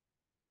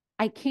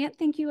 I can't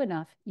thank you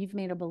enough. You've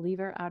made a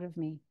believer out of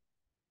me.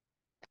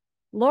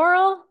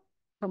 Laurel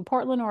from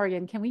Portland,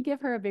 Oregon. Can we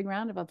give her a big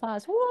round of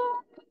applause?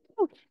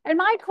 Woo! And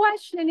my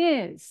question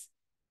is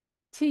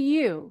to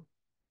you,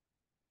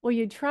 will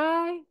you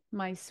try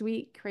my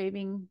sweet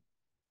craving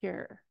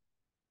cure?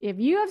 If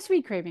you have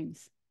sweet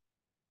cravings,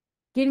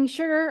 getting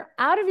sugar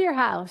out of your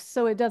house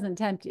so it doesn't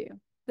tempt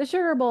you, the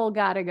sugar bowl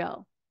gotta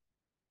go.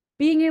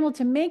 Being able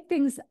to make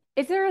things,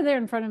 if they're there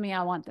in front of me,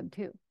 I want them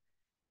too.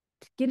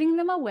 Getting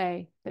them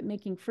away, but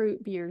making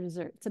fruit be your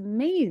dessert. It's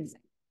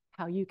amazing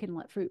how you can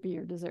let fruit be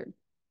your dessert.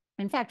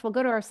 In fact, we'll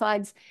go to our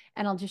slides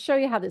and I'll just show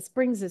you how this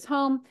brings us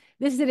home.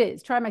 This it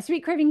is. Try my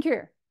sweet craving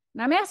cure.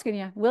 And I'm asking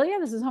you, will you?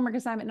 This is homework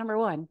assignment number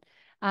 1.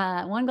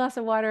 1 glass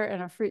of water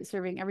and a fruit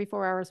serving every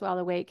 4 hours while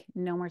awake.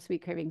 No more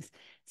sweet cravings.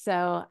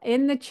 So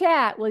in the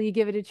chat, will you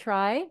give it a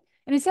try?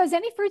 And it says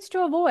any fruits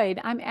to avoid.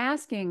 I'm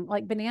asking,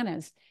 like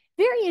bananas.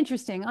 Very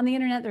interesting. On the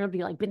internet, there'll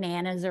be like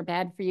bananas are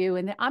bad for you.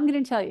 And I'm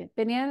going to tell you,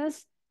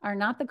 bananas are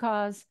not the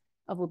cause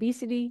of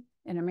obesity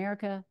in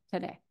America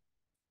today.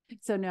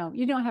 So no,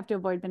 you don't have to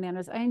avoid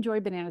bananas. I enjoy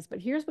bananas, but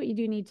here's what you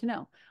do need to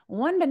know.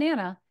 1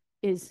 banana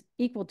is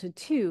equal to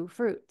 2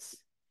 fruits.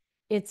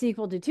 It's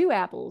equal to 2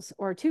 apples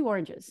or 2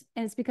 oranges.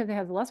 And it's because it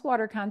has less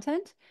water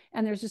content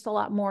and there's just a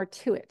lot more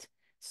to it.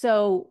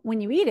 So when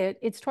you eat it,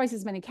 it's twice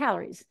as many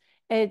calories.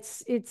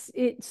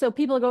 So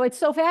people go, it's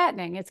so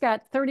fattening. It's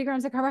got 30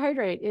 grams of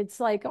carbohydrate. It's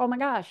like, oh my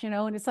gosh,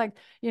 and it's like,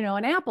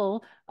 an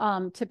apple,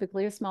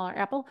 typically a smaller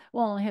apple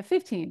will only have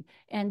 15.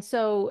 And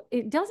so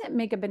it doesn't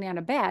make a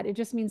banana bad. It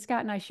just means Scott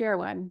and I share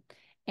one.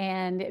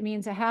 And it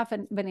means a half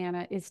a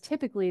banana is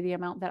typically the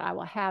amount that I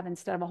will have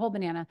instead of a whole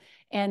banana.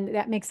 And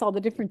that makes all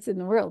the difference in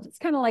the world. It's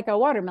kind of like a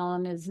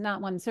watermelon is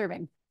not 1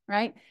 serving,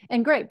 right?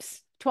 And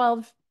grapes,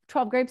 12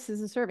 grapes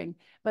is a serving,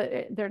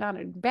 but they're not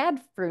a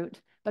bad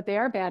fruit. But they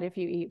are bad if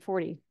you eat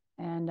 40.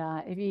 And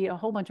if you eat a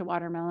whole bunch of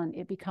watermelon,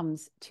 it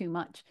becomes too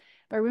much.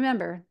 But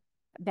remember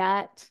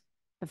that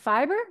the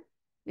fiber,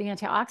 the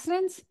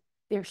antioxidants,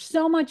 they're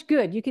so much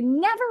good. You can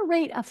never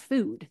rate a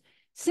food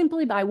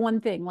simply by one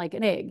thing, like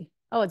an egg.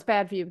 Oh, it's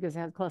bad for you because it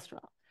has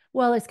cholesterol.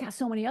 Well, it's got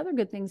so many other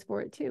good things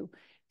for it too.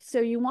 So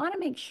you want to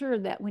make sure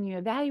that when you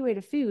evaluate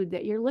a food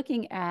that you're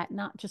looking at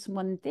not just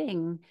one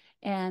thing.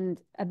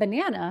 And a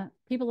banana,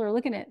 people are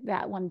looking at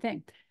that one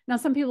thing. Now,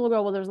 some people will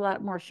go, well, there's a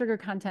lot more sugar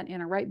content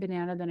in a ripe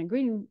banana than a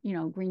green,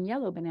 green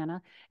yellow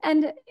banana.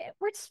 And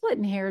we're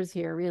splitting hairs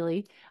here,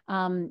 really.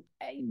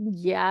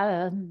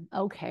 Yeah,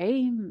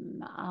 okay,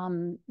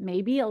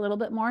 maybe a little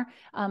bit more,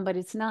 but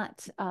it's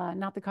not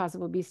the cause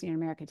of obesity in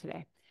America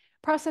today.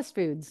 Processed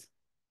foods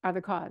are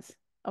the cause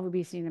of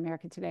obesity in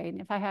America today. And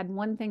if I had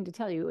one thing to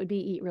tell you, it would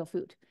be eat real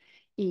food.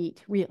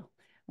 Eat real.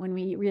 When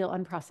we eat real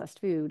unprocessed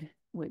food,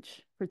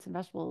 which fruits and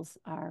vegetables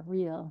are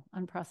real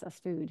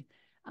unprocessed food,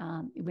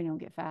 we don't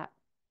get fat.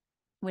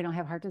 We don't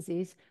have heart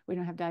disease. We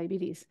don't have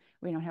diabetes.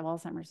 We don't have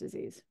Alzheimer's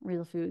disease.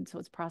 Real food, so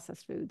it's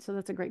processed food. So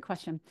that's a great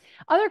question.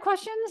 Other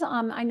questions?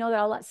 I know that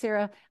I'll let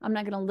Sarah, I'm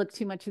not going to look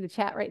too much at the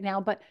chat right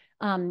now, but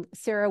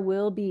Sarah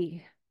will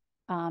be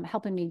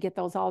helping me get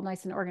those all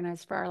nice and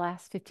organized for our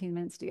last 15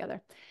 minutes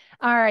together.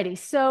 All righty,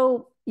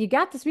 so you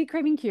got the sweet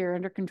craving cure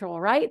under control,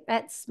 right?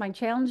 That's my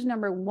challenge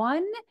number 1.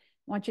 I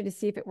want you to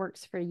see if it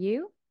works for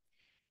you.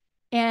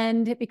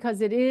 And because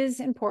it is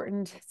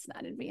important, it's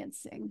not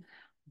advancing.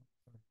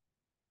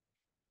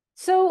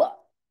 So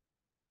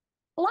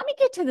let me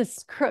get to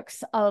the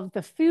crux of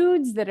the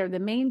foods that are the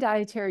main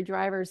dietary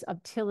drivers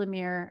of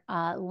telomere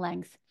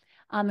length.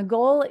 The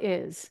goal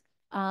is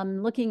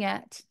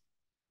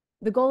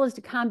the goal is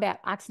to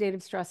combat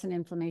oxidative stress and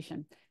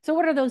inflammation. So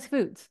what are those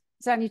foods?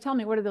 Zonya, you tell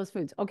me, what are those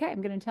foods? Okay,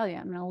 I'm going to tell you.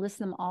 I'm going to list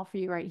them all for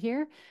you right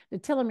here. The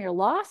telomere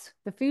loss,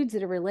 the foods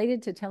that are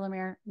related to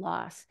telomere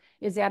loss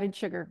is added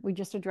sugar. We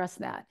just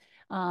addressed that.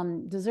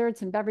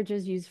 Desserts and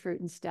beverages use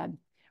fruit instead.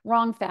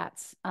 Wrong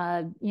fats.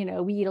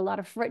 We eat a lot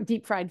of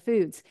deep fried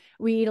foods.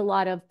 We eat a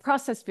lot of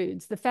processed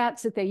foods. The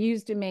fats that they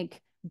use to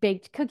make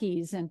baked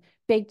cookies and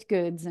baked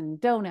goods and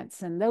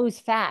donuts and those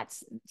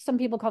fats, some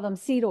people call them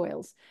seed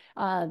oils,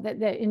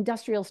 the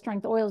industrial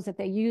strength oils that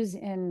they use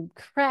in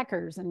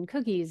crackers and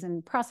cookies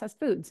and processed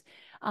foods.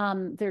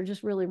 They're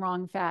just really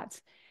wrong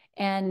fats.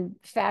 And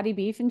fatty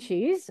beef and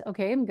cheese,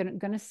 okay, I'm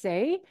gonna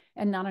say,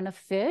 and not enough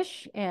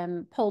fish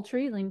and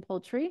poultry, lean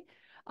poultry.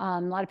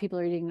 A lot of people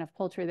are eating enough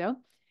poultry though.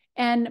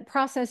 And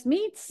processed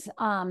meats,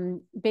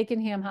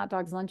 bacon, ham, hot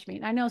dogs, lunch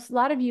meat. I know a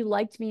lot of you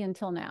liked me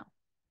until now.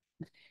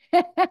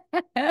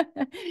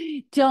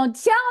 Don't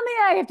tell me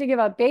I have to give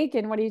up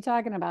bacon. What are you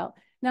talking about?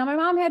 Now, my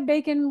mom had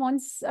bacon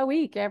once a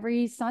week,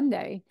 every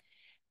Sunday.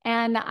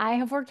 And I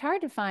have worked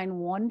hard to find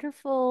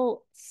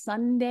wonderful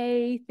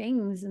Sunday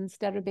things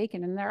instead of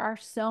bacon. And there are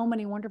so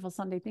many wonderful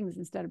Sunday things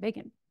instead of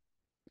bacon.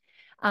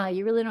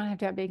 You really don't have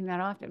to have bacon that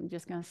often, I'm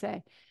just going to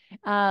say.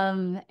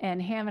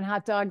 And ham and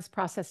hot dogs,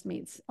 processed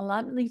meats.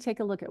 Let me take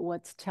a look at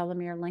what's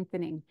telomere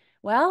lengthening.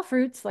 Well,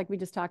 fruits, like we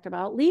just talked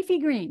about. Leafy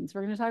greens.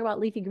 We're going to talk about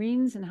leafy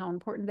greens and how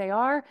important they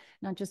are.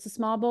 Not just a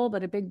small bowl,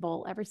 but a big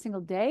bowl every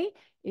single day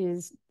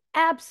is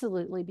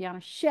absolutely, beyond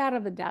a shadow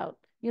of a doubt.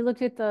 You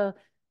look at the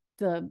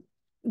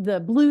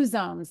blue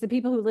zones, the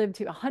people who live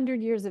to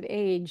 100 years of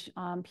age,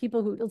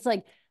 people who, it's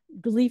like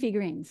leafy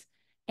greens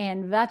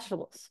and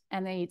vegetables,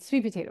 and they eat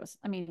sweet potatoes.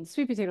 I mean,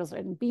 sweet potatoes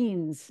and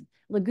beans,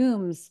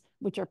 legumes,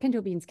 which are pinto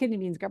beans, kidney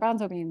beans,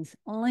 garbanzo beans,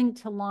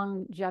 linked to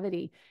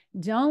longevity.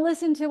 Don't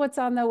listen to what's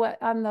on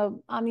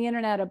the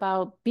internet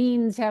about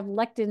beans have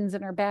lectins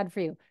and are bad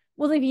for you.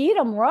 Well, if you eat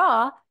them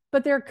raw,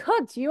 but they're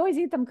cooked, you always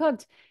eat them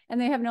cooked, and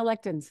they have no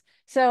lectins.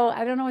 So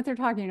I don't know what they're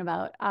talking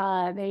about.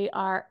 They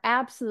are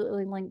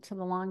absolutely linked to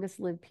the longest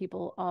lived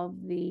people of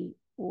the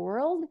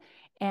world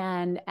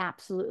and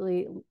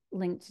absolutely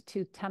linked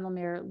to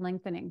telomere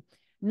lengthening.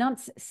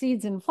 Nuts,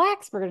 seeds, and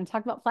flax. We're going to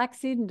talk about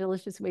flaxseed and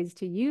delicious ways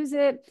to use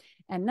it,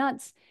 and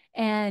nuts,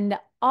 and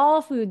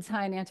all foods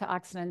high in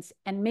antioxidants,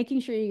 and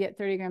making sure you get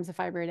 30 grams of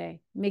fiber a day.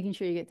 Making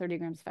sure you get 30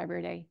 grams of fiber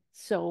a day.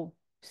 So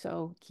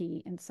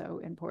key and so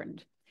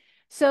important.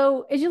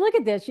 So as you look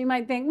at this, you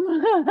might think,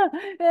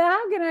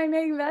 how can I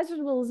make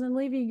vegetables and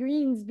leafy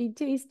greens be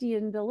tasty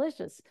and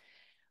delicious?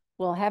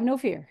 Well, have no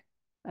fear.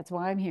 That's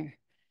why I'm here.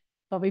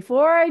 But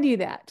before I do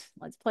that,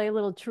 let's play a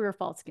little true or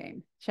false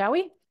game, shall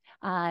we?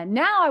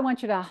 Now I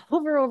want you to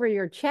hover over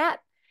your chat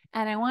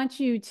and I want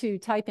you to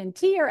type in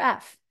T or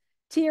F,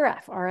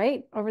 all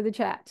right, over the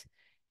chat.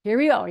 Here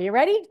we go. Are you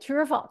ready? True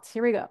or false?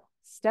 Here we go.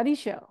 Studies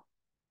show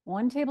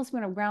 1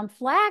 tablespoon of ground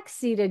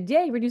flaxseed a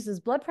day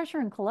reduces blood pressure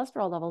and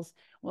cholesterol levels.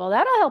 Well,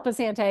 that'll help us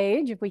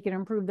anti-age if we can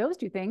improve those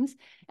 2 things.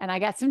 And I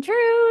got some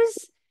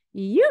truths.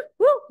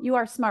 You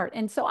are smart.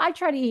 And so I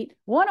try to eat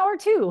 1 or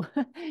 2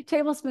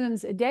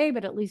 tablespoons a day,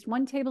 but at least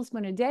 1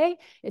 tablespoon a day.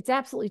 It's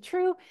absolutely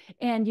true.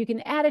 And you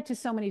can add it to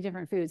so many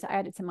different foods. I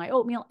add it to my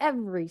oatmeal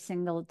every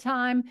single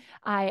time.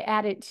 I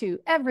add it to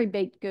every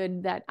baked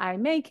good that I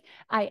make.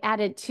 I add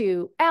it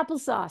to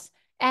applesauce,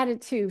 add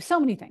it to so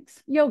many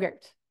things.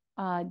 Yogurt,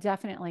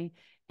 definitely.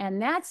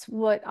 And that's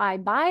what I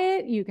buy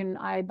it. You can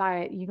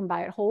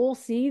buy it whole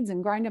seeds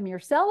and grind them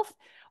yourself,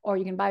 or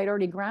you can buy it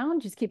already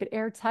ground. Just keep it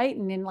airtight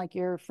and in like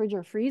your fridge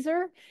or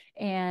freezer,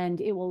 and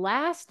it will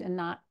last and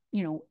not,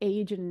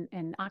 age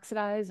and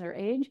oxidize or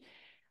age.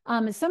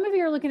 Some of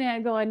you are looking at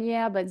it going,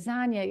 yeah, but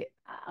Zonya,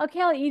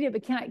 okay, I'll eat it,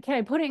 but can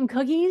I put it in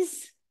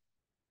cookies?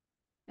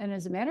 And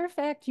as a matter of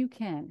fact, you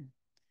can.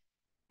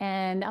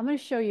 And I'm going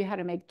to show you how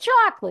to make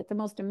chocolate, the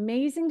most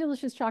amazing,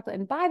 delicious chocolate.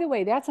 And by the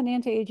way, that's an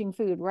anti-aging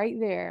food right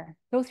there.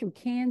 Go through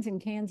cans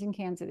and cans and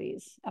cans of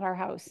these at our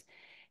house.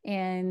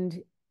 And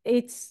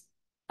it's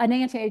an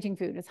anti-aging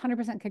food. It's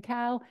 100%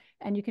 cacao,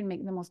 and you can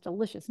make the most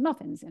delicious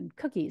muffins and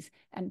cookies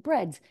and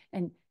breads.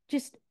 And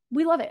just,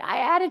 we love it. I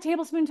add a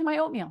tablespoon to my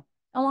oatmeal,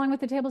 along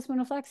with a tablespoon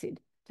of flaxseed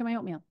to my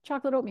oatmeal,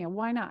 chocolate oatmeal.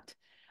 Why not?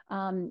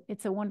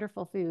 It's a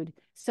wonderful food.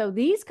 So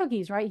these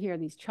cookies right here,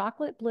 these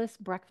chocolate bliss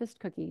breakfast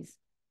cookies,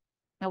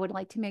 I would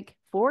like to make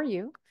for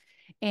you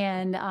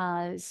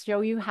and show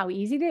you how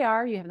easy they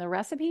are. You have the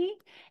recipe,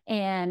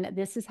 and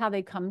this is how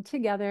they come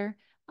together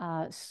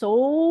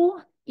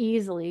so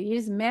easily. You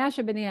just mash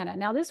a banana.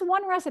 Now, this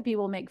one recipe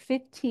will make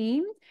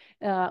 15.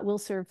 We'll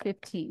serve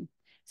 15.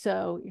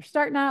 So you're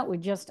starting out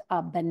with just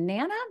a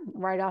banana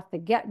right off the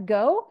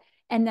get-go,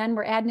 and then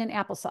we're adding in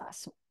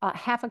applesauce.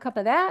 Half a cup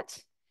of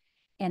that.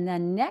 And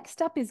then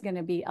next up is going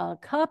to be a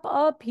cup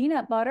of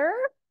peanut butter.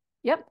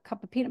 Yep,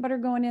 cup of peanut butter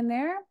going in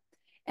there.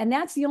 And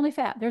that's the only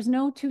fat. There's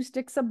no 2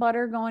 sticks of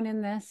butter going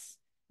in this.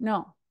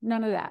 No,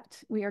 none of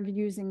that. We are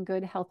using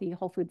good, healthy,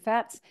 whole food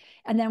fats.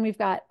 And then we've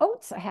got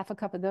oats, a half a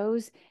cup of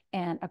those,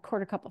 and a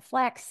quarter cup of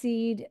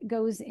flaxseed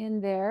goes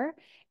in there.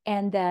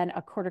 And then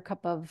a quarter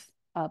cup of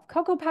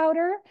cocoa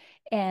powder.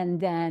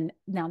 And then,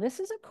 now this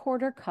is a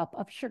quarter cup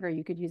of sugar.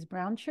 You could use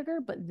brown sugar,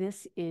 but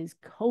this is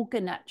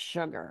coconut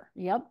sugar.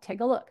 Yep, take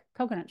a look.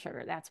 Coconut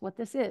sugar, that's what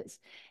this is.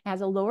 It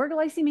has a lower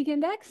glycemic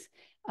index,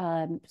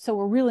 so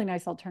a really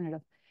nice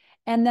alternative.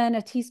 And then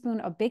a teaspoon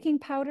of baking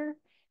powder,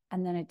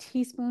 and then a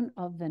teaspoon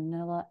of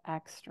vanilla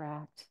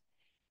extract.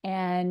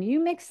 And you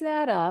mix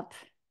that up.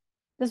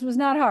 This was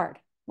not hard.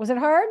 Was it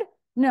hard?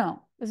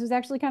 No, this was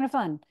actually kind of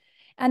fun.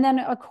 And then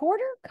a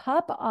quarter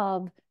cup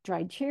of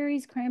dried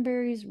cherries,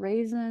 cranberries,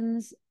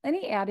 raisins,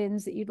 any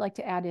add-ins that you'd like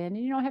to add in.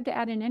 And you don't have to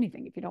add in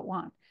anything if you don't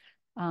want.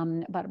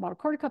 But about a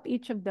quarter cup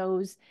each of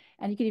those.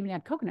 And you could even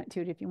add coconut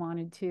to it if you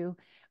wanted to.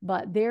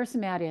 But there's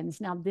some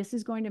add-ins. Now, this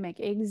is going to make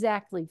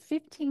exactly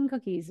 15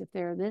 cookies if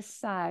they're this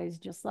size,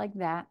 just like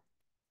that.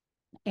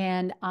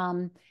 And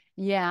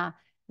yeah,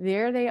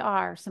 there they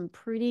are. Some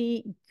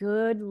pretty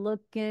good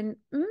looking.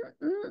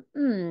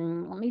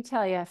 Let me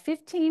tell you,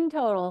 15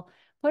 total.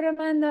 Put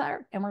them in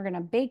there, and we're going to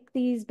bake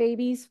these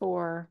babies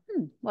for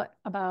what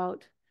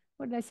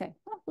did I say?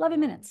 Oh, 11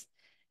 minutes.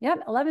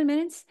 Yep, 11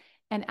 minutes.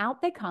 And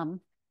out they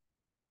come.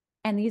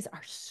 And these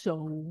are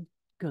so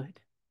good.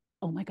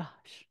 Oh my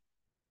gosh.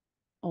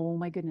 Oh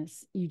my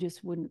goodness. You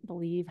just wouldn't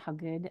believe how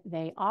good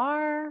they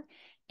are.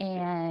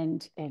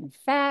 And in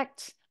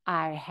fact,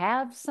 I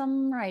have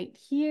some right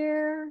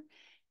here.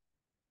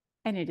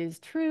 And it is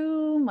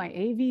true, my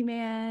AV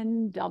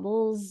man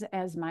doubles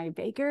as my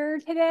baker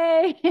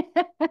today.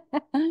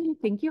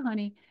 Thank you,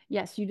 honey.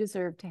 Yes, you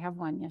deserve to have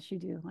one. Yes, you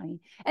do,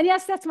 honey. And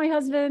yes, that's my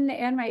husband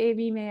and my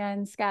AV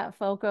man, Scott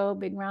Foco.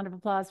 Big round of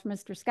applause for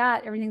Mr.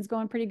 Scott. Everything's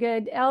going pretty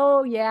good.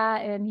 Oh, yeah.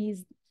 And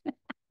he's,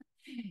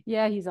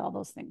 yeah, he's all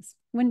those things.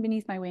 Wind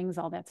beneath my wings,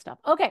 all that stuff.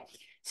 Okay.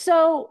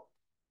 So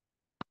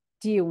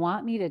do you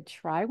want me to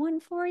try one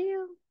for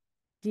you?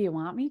 Do you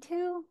want me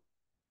to?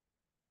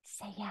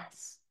 Say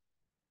yes.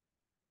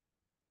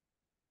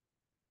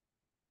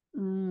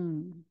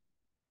 Mm,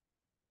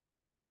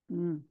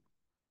 mm,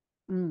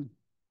 mm.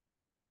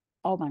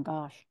 Oh my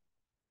gosh.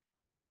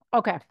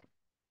 Okay.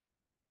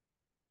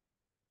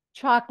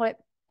 Chocolate,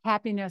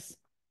 happiness,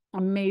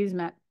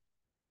 amazement.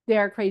 They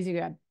are crazy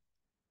good.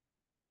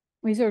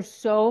 These are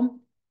so,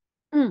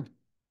 mm.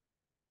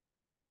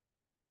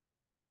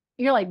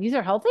 You're like, these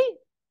are healthy?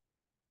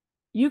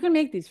 You can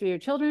make these for your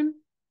children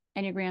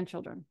and your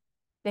grandchildren.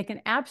 They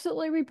can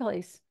absolutely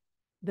replace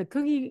the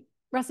cookie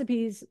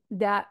recipes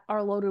that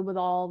are loaded with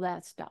all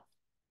that stuff.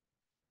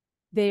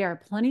 They are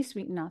plenty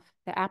sweet enough.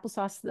 The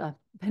applesauce, the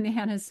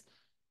bananas,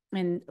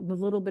 and a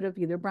little bit of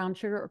either brown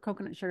sugar or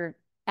coconut sugar,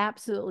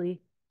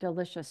 absolutely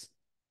delicious.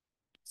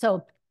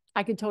 So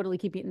I could totally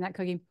keep eating that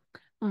cookie.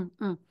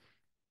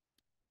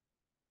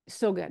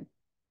 So good.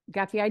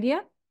 Got the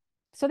idea?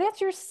 So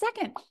that's your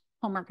second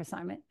homework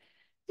assignment.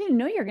 Didn't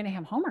know you were going to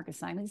have homework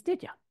assignments,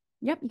 did you?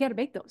 Yep, you got to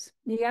bake those.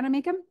 You got to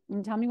make them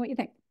and tell me what you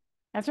think.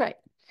 That's right.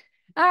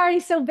 All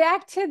right, so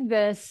back to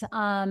this.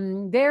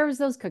 There's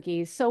those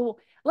cookies. So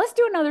let's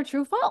do another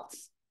true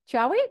false,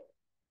 shall we?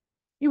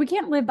 We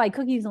can't live by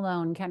cookies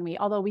alone, can we?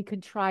 Although we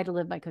could try to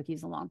live by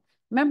cookies alone.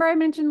 Remember I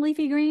mentioned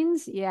leafy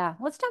greens? Yeah,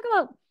 let's talk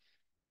about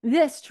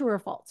this, true or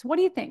false. What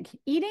do you think?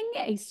 Eating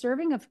a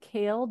serving of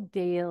kale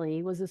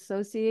daily was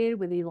associated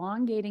with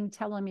elongating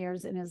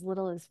telomeres in as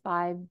little as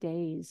 5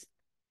 days.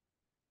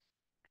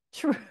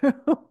 True.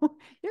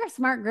 You're a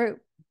smart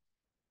group.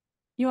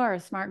 You are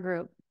a smart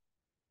group.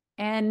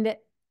 And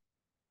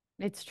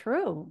it's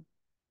true.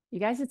 You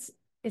guys,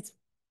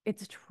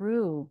 it's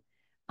true.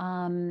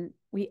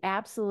 We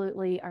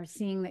absolutely are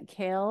seeing that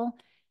kale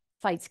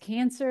fights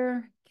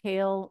cancer.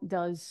 Kale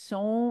does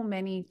so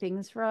many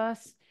things for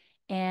us,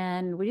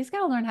 and we just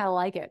got to learn how to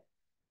like it.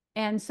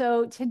 And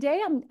so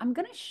today I'm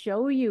going to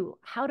show you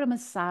how to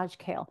massage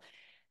kale.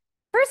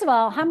 First of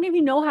all, how many of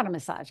you know how to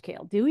massage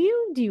kale? Do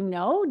you? Do you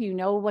know? Do you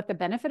know what the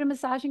benefit of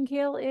massaging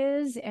kale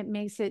is? It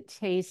makes it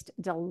taste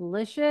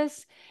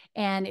delicious,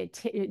 and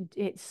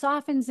it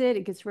softens it.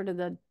 It gets rid of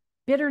the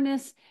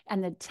bitterness,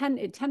 and it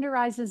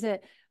tenderizes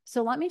it.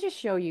 So let me just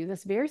show you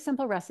this very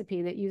simple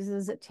recipe that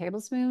uses a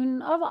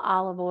tablespoon of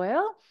olive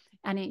oil,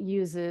 and it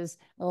uses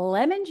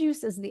lemon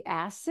juice as the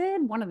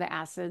acid, one of the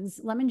acids.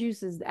 Lemon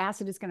juice is the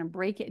acid is going to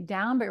break it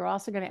down, but you're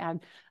also going to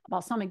add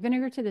balsamic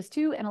vinegar to this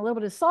too, and a little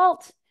bit of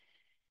salt.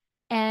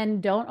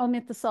 And don't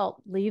omit the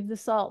salt. Leave the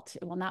salt.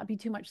 It will not be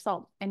too much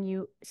salt. And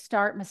you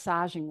start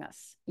massaging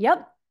this.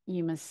 Yep.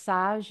 You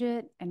massage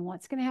it. And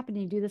what's going to happen?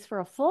 You do this for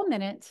a full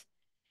minute.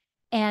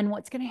 And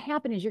what's going to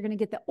happen is you're going to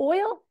get the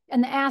oil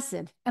and the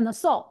acid and the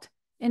salt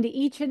into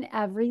each and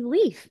every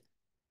leaf.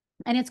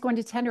 And it's going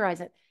to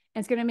tenderize it.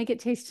 And it's going to make it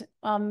taste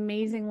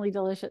amazingly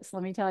delicious.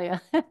 Let me tell you,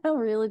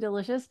 really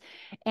delicious.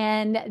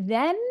 And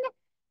then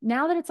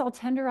now that it's all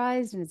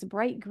tenderized and it's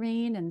bright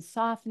green and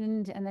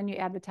softened, and then you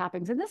add the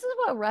toppings. And this is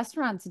what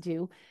restaurants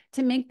do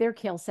to make their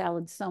kale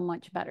salad so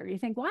much better. You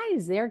think, why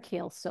is their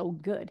kale so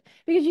good?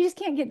 Because you just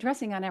can't get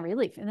dressing on every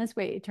leaf. And this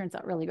way it turns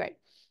out really great.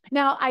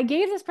 Now, I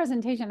gave this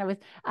presentation.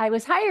 I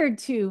was hired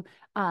to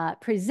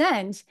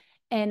present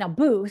in a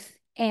booth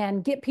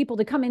and get people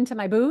to come into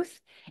my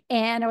booth.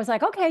 And I was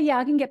like, okay, yeah,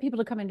 I can get people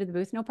to come into the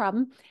booth, no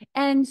problem.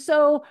 And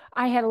so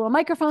I had a little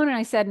microphone and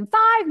I said, in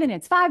 5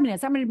 minutes, I'm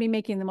going to be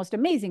making the most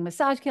amazing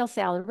massage kale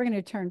salad. We're going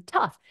to turn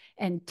tough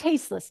and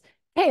tasteless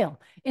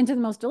kale into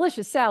the most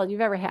delicious salad you've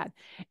ever had.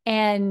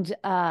 And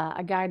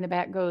a guy in the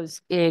back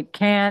goes, it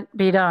can't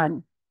be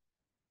done.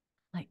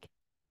 Like,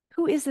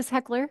 who is this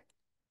heckler?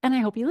 And I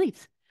hope he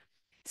leaves.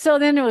 So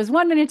then it was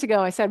 1 minute to go.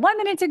 I said, 1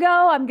 minute to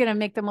go. I'm going to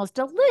make the most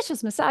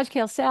delicious massage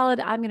kale salad.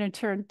 I'm going to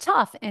turn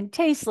tough and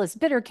tasteless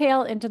bitter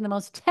kale into the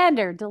most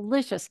tender,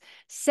 delicious,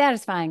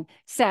 satisfying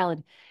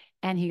salad.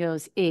 And he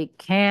goes, it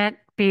can't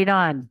be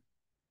done.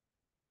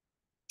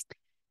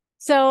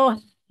 So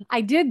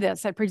I did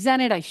this. I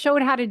presented, I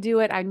showed how to do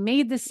it. I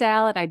made the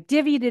salad, I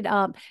divvied it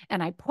up,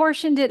 and I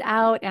portioned it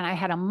out. And I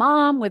had a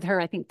mom with her,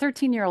 I think,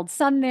 13-year-old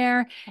son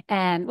there.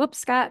 And whoops,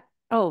 Scott.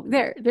 Oh,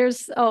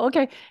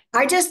 okay.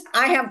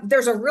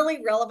 There's a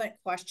really relevant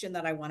question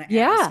that I want to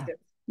ask.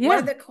 One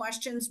of the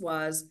questions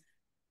was,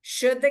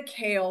 should the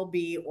kale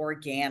be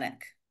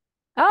organic?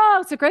 Oh,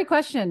 it's a great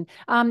question.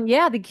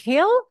 Yeah, the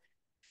kale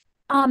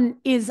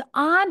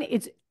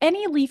it's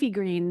any leafy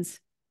greens.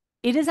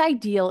 It is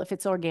ideal if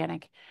it's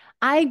organic.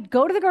 I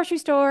go to the grocery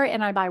store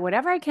and I buy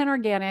whatever I can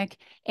organic,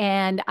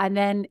 and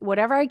then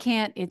whatever I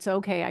can't, it's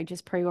okay. I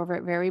just pray over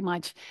it very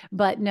much.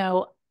 But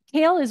no,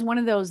 kale is one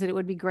of those that it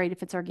would be great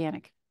if it's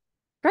organic.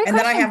 Great question.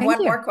 And then I have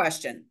one more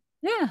question.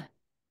 Yeah.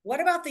 What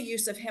about the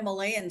use of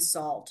Himalayan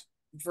salt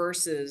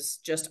versus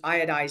just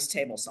iodized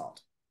table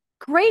salt?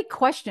 Great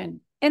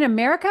question. In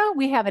America,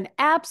 we have an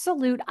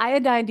absolute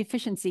iodine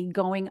deficiency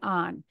going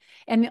on.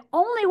 And the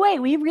only way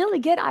we really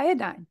get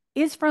iodine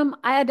is from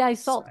iodized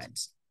salt.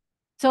 Right.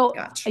 So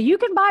you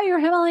can buy your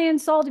Himalayan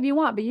salt if you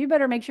want, but you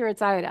better make sure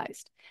it's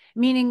iodized,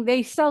 meaning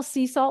they sell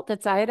sea salt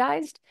that's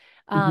iodized.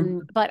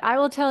 But I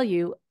will tell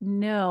you,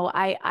 no,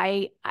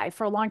 I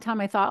for a long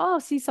time, I thought, oh,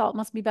 sea salt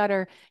must be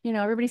better. You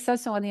know, everybody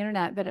says so on the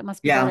internet that it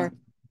must be better.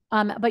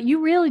 But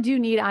you really do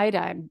need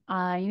iodine.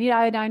 You need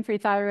iodine for your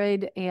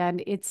thyroid,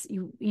 and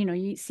you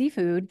eat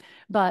seafood,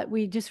 but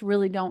we just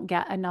really don't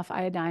get enough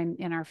iodine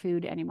in our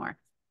food anymore.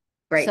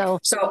 Great. So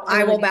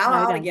I will bow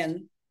out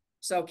again.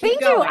 So keep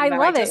going. Thank you. I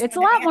love it. It's a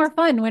lot more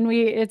fun when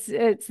it's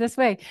this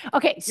way.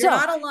 Okay. So you're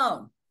not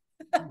alone.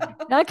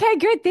 Okay,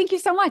 good. Thank you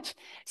so much.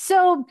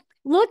 So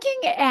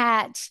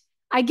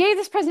I gave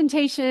this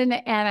presentation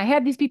and I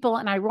had these people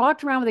and I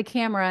walked around with a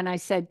camera and I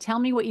said, tell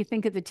me what you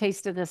think of the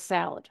taste of this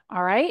salad.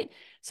 All right.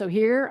 So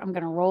here, I'm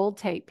going to roll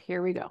tape.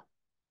 Here we go.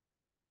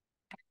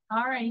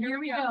 All right, here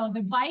we go.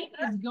 The bite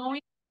is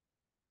going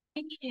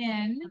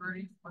in.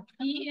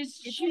 He is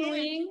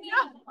chewing.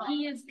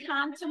 He is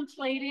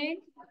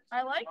contemplating.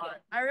 I like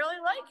it. I really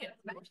like it.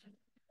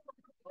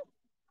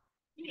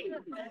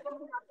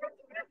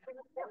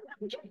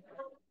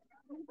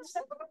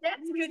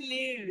 That's good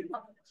news.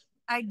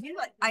 I do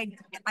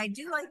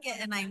like it,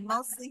 and I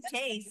mostly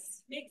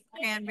taste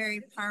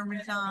cranberry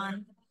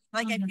parmesan.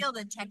 Like I feel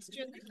the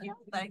texture of the kale,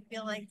 but I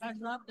feel like I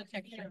love the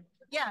texture.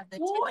 Yeah, the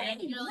texture.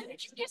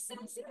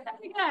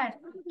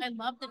 I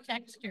love the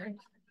texture.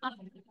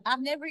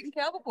 I've never eaten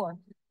kale before.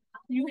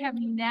 You have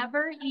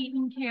never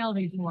eaten kale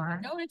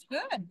before? No, it's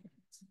good.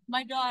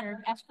 My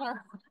daughter asked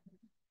her.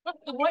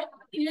 What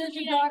is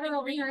your daughter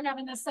over here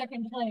having the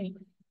second plate?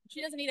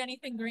 She doesn't eat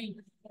anything green.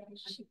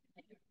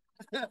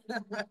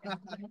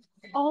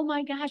 Oh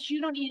my gosh,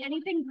 you don't eat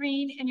anything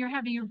green and you're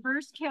having your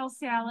first kale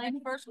salad.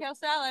 First kale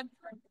salad.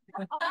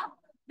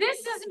 This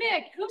is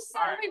Mick, who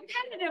said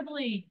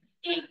repetitively,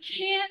 it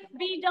can't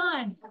be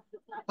done.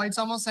 Plate's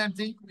almost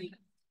empty.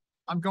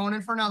 I'm going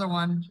in for another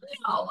one.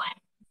 No way.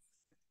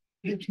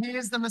 The key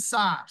is the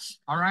massage.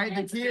 All right.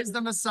 The key is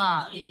the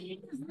massage.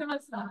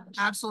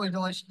 Absolutely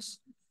delicious.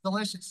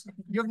 Delicious.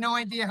 You have no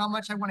idea how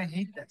much I want to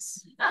hate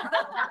this.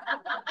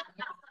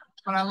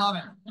 but I love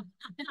it.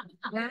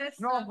 That is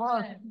No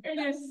fun.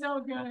 It is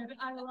so good.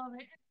 I love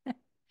it.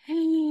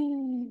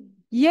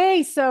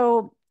 Yay.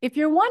 So if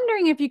you're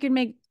wondering if you can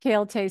make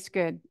kale taste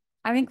good,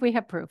 I think we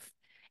have proof.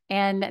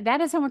 And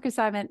that is homework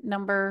assignment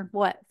number,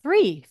 what,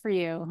 3 for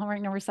you.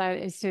 Homework number 5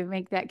 is to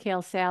make that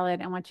kale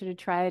salad. I want you to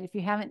try it. If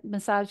you haven't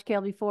massaged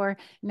kale before,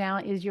 now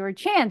is your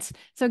chance.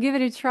 So give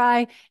it a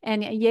try,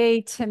 and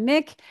yay to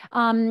Mick.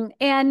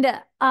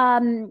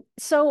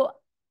 So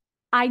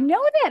I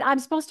know that I'm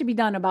supposed to be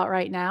done about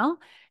right now,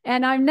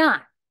 and I'm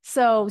not.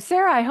 So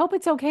Sarah, I hope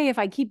it's okay if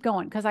I keep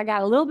going because I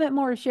got a little bit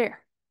more to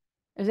share.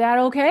 Is that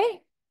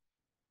okay?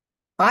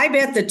 I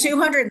bet the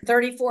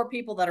 234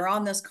 people that are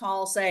on this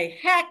call say,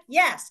 heck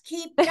yes,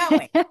 keep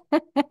going.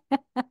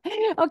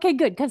 Okay,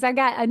 good. Because I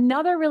got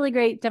another really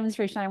great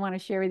demonstration I want to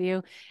share with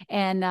you.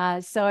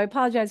 And so I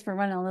apologize for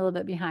running a little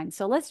bit behind.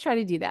 So let's try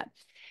to do that.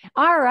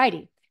 All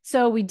righty.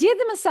 So we did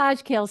the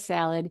massage kale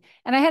salad,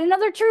 and I had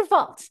another true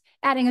false.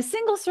 Adding a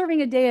single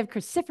serving a day of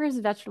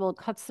cruciferous vegetable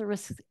cuts the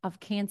risk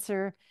of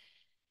cancer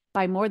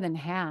by more than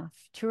half.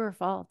 True or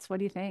false? What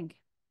do you think?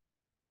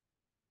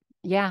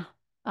 Yeah.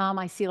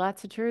 I see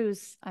lots of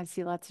truths. I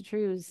see lots of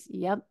truths.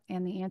 Yep.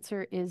 And the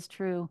answer is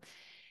true.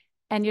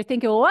 And you're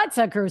thinking, well, what's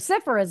a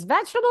cruciferous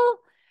vegetable?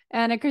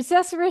 And a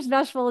cruciferous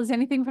vegetable is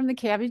anything from the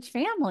cabbage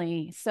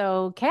family.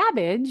 So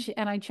cabbage,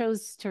 and I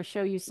chose to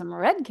show you some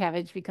red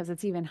cabbage because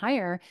it's even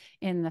higher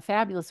in the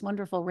fabulous,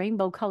 wonderful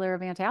rainbow color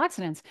of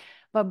antioxidants.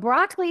 But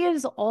broccoli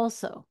is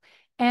also,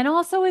 and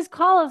also is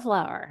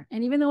cauliflower.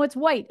 And even though it's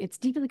white, it's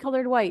deeply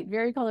colored white,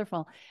 very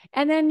colorful.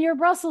 And then your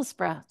Brussels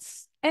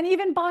sprouts and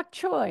even bok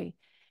choy.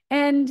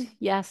 And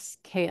yes,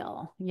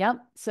 kale. Yep.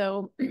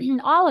 So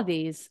all of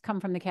these come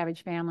from the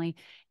cabbage family.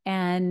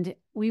 And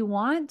we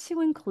want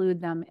to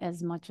include them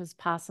as much as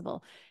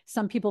possible.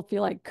 Some people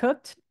feel like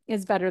cooked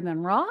is better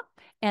than raw,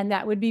 and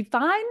that would be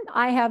fine.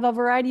 I have a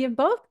variety of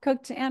both,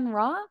 cooked and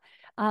raw.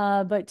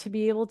 But to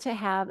be able to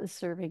have a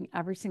serving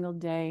every single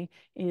day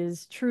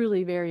is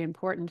truly very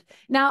important.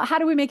 Now, how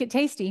do we make it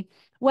tasty?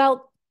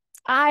 Well,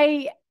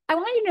 I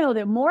want you to know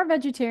that more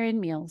vegetarian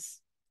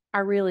meals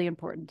are really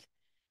important.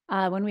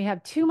 When we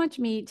have too much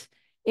meat,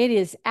 it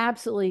is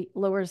absolutely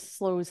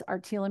slows our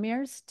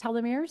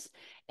telomeres.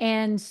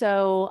 And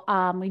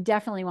so we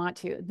definitely want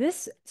to.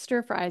 This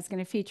stir fry is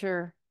going to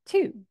feature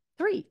 3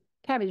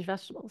 cabbage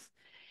vegetables.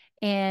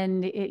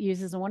 And it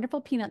uses a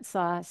wonderful peanut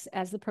sauce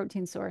as the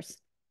protein source.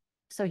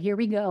 So here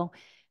we go.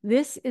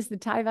 This is the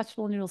Thai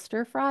vegetable noodle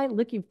stir fry.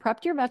 Look, you've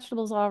prepped your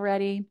vegetables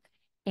already.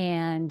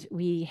 And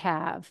we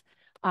have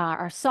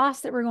our sauce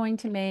that we're going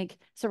to make.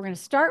 So we're going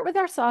to start with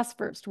our sauce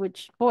first,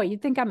 which, boy,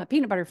 you'd think I'm a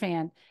peanut butter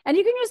fan. And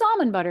you can use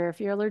almond butter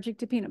if you're allergic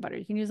to peanut butter.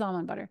 You can use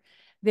almond butter.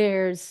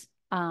 There's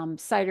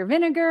cider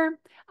vinegar,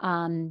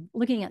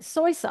 looking at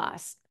soy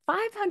sauce,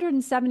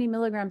 570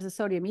 milligrams of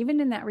sodium, even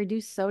in that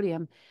reduced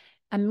sodium.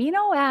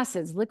 Amino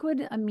acids,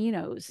 liquid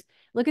aminos.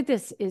 Look at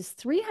this, is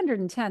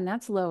 310,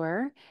 that's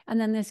lower. And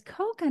then this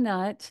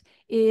coconut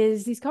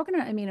these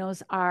coconut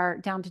aminos are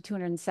down to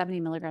 270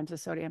 milligrams of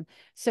sodium.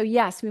 So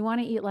yes, we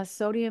want to eat less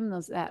sodium.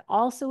 That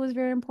also is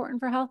very important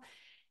for health.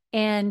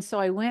 And so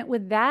I went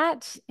with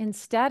that.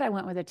 Instead, I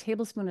went with a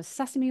tablespoon of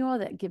sesame oil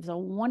that gives a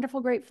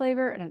wonderful, great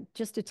flavor, and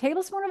just a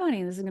tablespoon of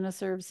honey. This is going to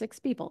serve 6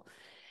 people.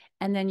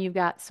 And then you've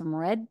got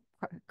some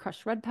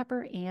crushed red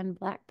pepper and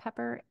black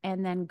pepper,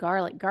 and then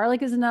garlic.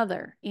 Garlic is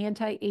another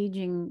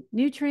anti-aging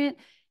nutrient,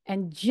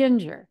 and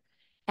ginger.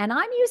 And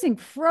I'm using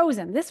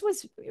frozen.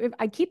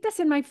 I keep this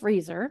in my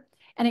freezer,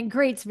 and it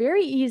grates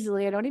very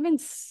easily. I don't even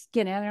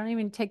skin it.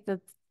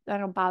 I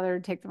don't bother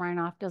to take the rind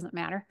off. Doesn't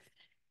matter.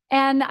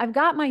 And I've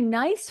got my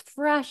nice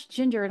fresh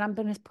ginger, and I'm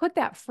going to put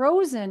that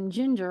frozen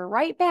ginger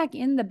right back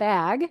in the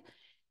bag,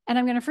 and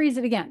I'm going to freeze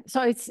it again.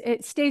 So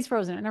it stays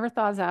frozen. It never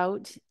thaws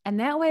out. And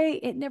that way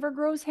it never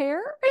grows hair.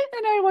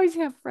 And I always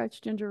have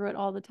fresh ginger root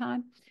all the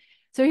time.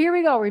 So here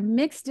we go. We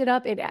mixed it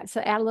up.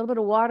 So add a little bit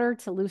of water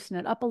to loosen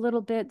it up a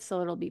little bit.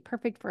 So it'll be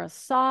perfect for a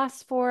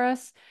sauce for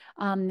us.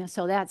 And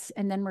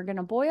then we're going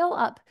to boil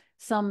up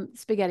some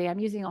spaghetti. I'm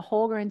using a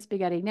whole grain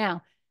spaghetti.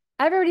 Now,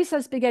 everybody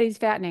says spaghetti is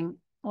fattening.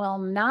 Well,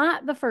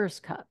 not the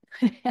first cup.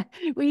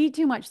 We eat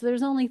too much. So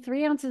there's only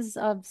 3 ounces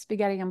of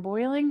spaghetti I'm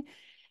boiling.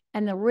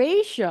 And the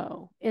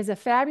ratio is a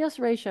fabulous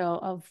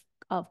ratio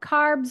of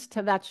carbs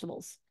to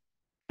vegetables.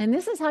 And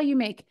this is how you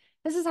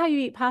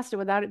eat pasta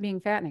without it being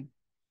fattening.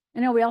 I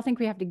know we all think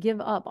we have to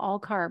give up all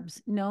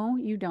carbs. No,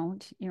 you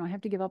don't. You don't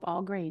have to give up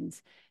all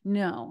grains.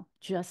 No,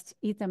 just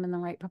eat them in the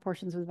right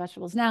proportions with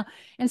vegetables. Now,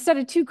 instead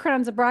of 2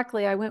 crowns of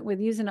broccoli, I went with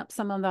using up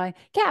some of the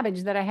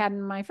cabbage that I had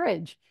in my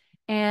fridge.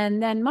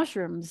 And then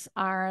mushrooms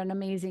are an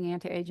amazing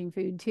anti-aging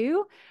food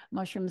too.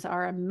 Mushrooms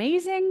are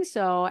amazing.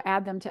 So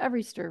add them to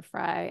every stir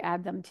fry,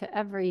 add them to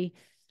everything.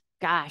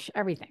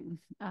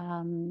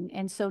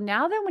 And so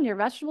now that when your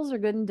vegetables are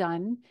good and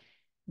done,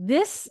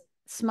 this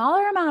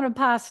smaller amount of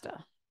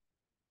pasta,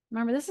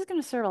 remember, this is going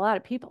to serve a lot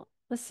of people.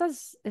 This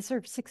says it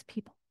serves 6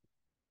 people.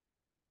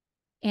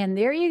 And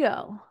there you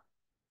go.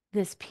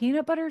 This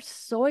peanut butter,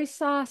 soy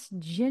sauce,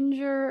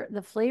 ginger,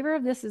 the flavor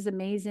of this is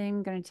amazing.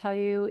 I'm going to tell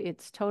you,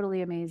 it's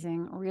totally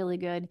amazing, really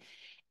good.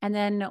 And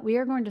then we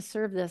are going to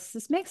serve this.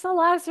 This makes a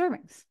lot of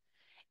servings.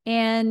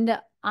 And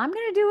I'm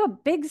going to do a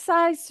big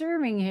size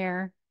serving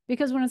here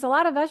because when it's a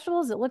lot of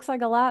vegetables, it looks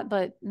like a lot,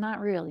 but not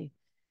really.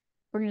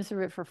 We're going to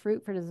serve it for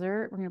fruit for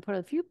dessert. We're going to put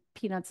a few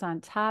peanuts on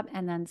top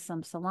and then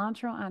some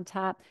cilantro on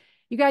top.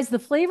 You guys, the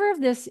flavor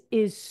of this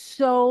is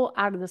so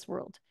out of this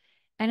world.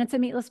 And it's a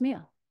meatless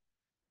meal.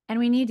 And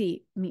we need to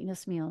eat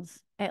meatless meals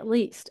at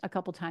least a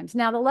couple times.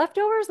 Now, the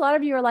leftovers, a lot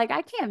of you are like,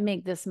 I can't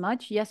make this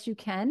much. Yes, you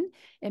can.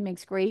 It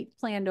makes great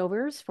planned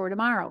overs for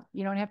tomorrow.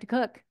 You don't have to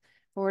cook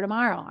for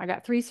tomorrow. I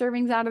got 3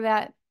 servings out of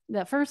that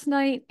first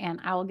night, and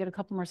I will get a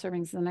couple more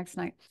servings the next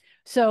night.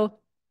 So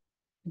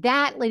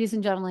that, ladies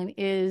and gentlemen,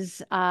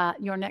 is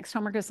your next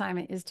homework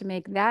assignment, is to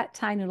make that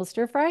Thai noodle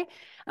stir fry.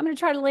 I'm going to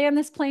try to land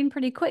this plane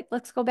pretty quick.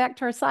 Let's go back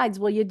to our slides.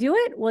 Will you do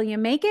it? Will you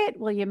make it?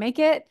 Will you make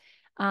it?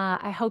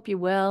 I hope you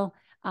will.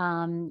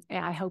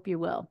 I hope you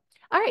will.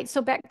 All right,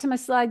 so back to my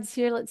slides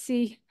here. Let's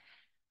see.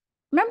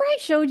 Remember I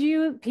showed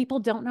you people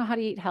don't know how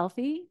to eat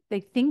healthy.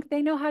 They think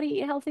they know how to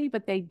eat healthy,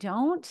 but they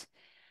don't.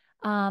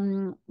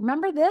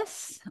 Remember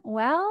this?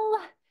 Well,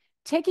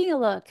 taking a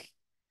look.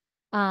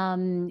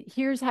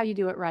 Here's how you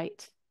do it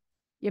right.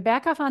 You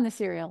back off on the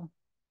cereal.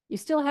 You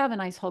still have a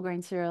nice whole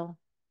grain cereal,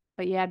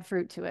 but you add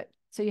fruit to it.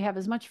 So you have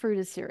as much fruit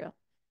as cereal.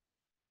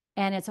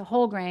 And it's a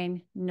whole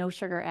grain, no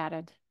sugar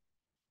added.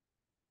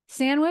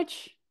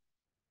 Sandwich,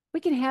 we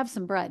can have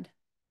some bread.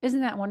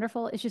 Isn't that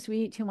wonderful? It's just we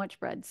eat too much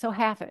bread. So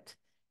half it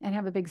and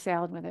have a big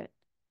salad with it.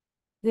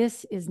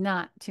 This is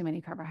not too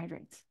many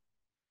carbohydrates.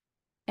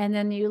 And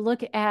then you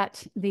look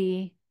at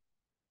the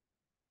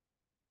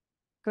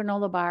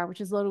granola bar,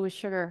 which is loaded with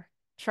sugar.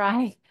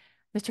 Try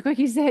the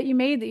cookies that you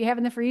made that you have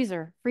in the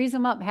freezer. Freeze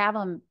them up, have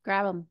them,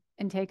 grab them,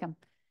 and take them.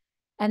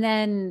 And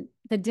then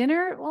the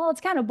dinner, well, it's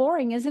kind of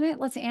boring, isn't it?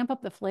 Let's amp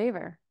up the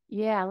flavor.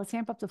 Yeah, let's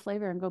amp up the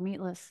flavor and go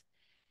meatless.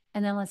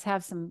 And then let's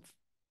have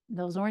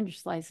those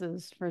orange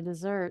slices for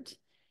dessert.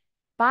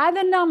 By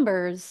the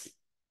numbers,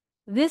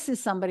 this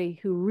is somebody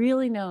who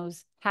really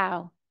knows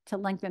how to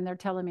lengthen their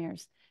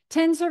telomeres.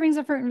 10 servings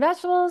of fruit and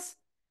vegetables,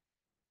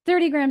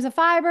 30 grams of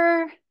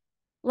fiber,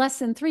 less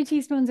than 3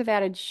 teaspoons of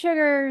added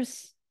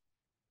sugars.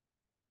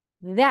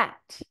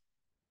 That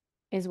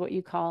is what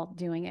you call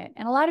doing it.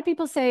 And a lot of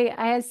people say,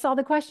 I saw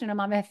the question, am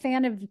I a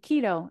fan of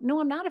keto? No,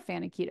 I'm not a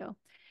fan of keto.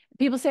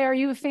 People say, are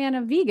you a fan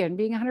of vegan,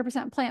 being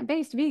 100%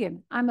 plant-based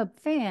vegan? I'm a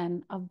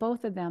fan of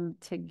both of them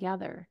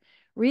together.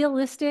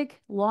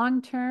 Realistic,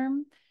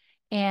 long-term,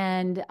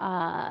 and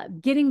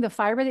getting the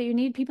fiber that you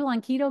need. People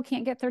on keto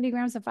can't get 30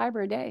 grams of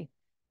fiber a day.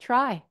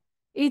 Try.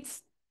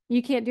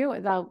 You can't do it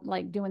without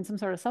like doing some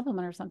sort of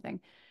supplement or something.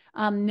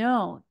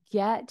 No,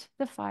 get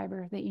the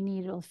fiber that you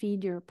need. It'll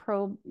feed your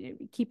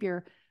keep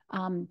your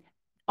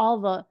all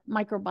the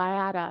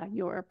microbiota,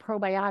 your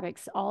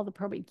probiotics, all the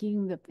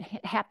keeping the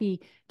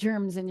happy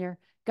germs in your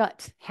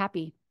gut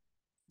happy.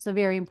 So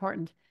very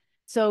important.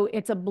 So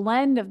it's a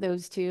blend of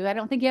those two. I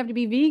don't think you have to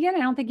be vegan.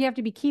 I don't think you have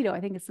to be keto.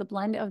 I think it's the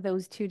blend of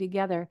those two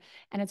together.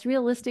 And it's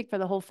realistic for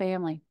the whole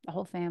family,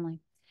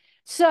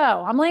 So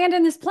I'm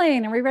landing this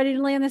plane. Are we ready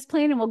to land this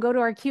plane? And we'll go to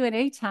our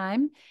Q&A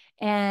time.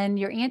 And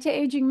your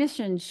anti-aging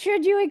mission,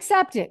 should you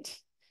accept it?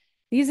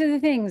 These are the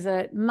things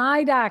that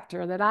my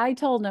doctor, that I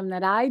told him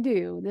that I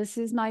do. This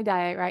is my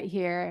diet right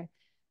here.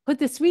 Put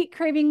the sweet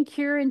craving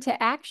cure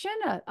into action,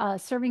 a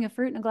serving of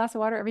fruit and a glass of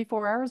water every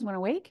 4 hours when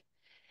awake.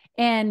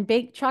 And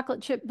bake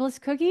chocolate chip bliss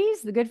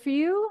cookies, the good for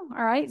you.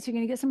 All right, so you're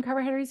going to get some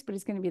carbohydrates, but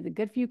it's going to be the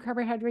good for you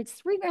carbohydrates.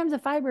 3 grams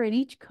of fiber in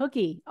each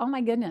cookie. Oh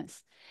my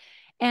goodness.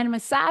 And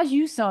massage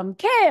you some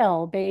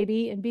kale,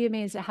 baby, and be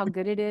amazed at how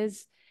good it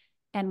is.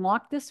 And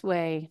walk this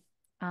way.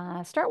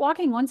 Start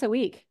walking once a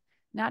week.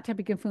 Not to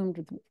be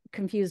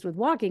confused with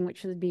walking, which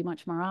should be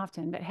much more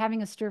often, but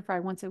having a stir fry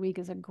once a week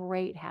is a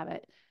great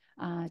habit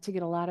to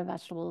get a lot of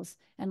vegetables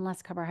and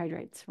less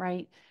carbohydrates,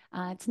 right?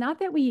 It's not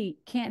that we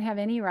can't have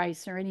any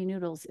rice or any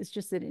noodles. It's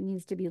just that it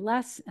needs to be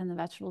less and the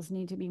vegetables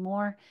need to be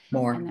more.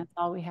 And that's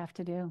all we have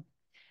to do.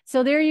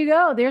 So there you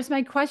go. There's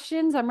my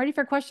questions. I'm ready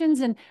for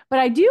questions. But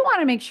I do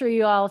want to make sure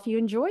you all, if you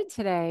enjoyed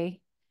today,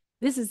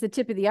 this is the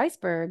tip of the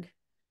iceberg.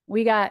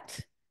 We got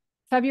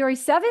February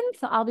 7th,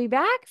 I'll be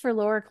back for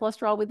lower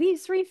cholesterol with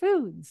these 3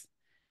 foods.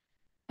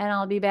 And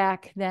I'll be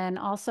back then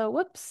also,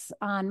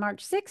 on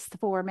March 6th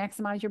for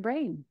Maximize Your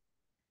Brain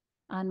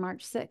on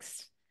March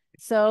 6th.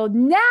 So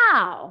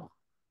now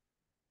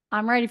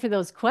I'm ready for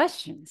those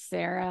questions,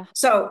 Sarah.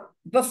 So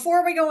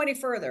before we go any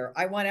further,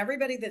 I want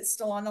everybody that's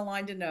still on the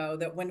line to know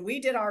that when we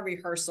did our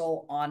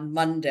rehearsal on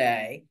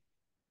Monday,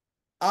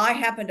 I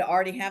happened to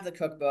already have the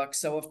cookbook.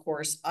 So of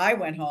course I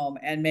went home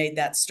and made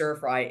that stir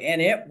fry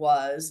and it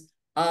was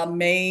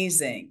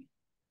amazing.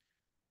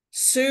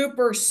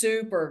 Super,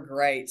 super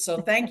great.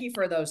 So thank you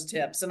for those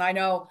tips. And I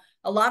know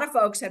a lot of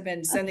folks have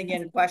been sending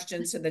in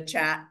questions to the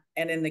chat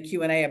and in the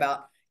Q&A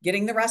about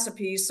getting the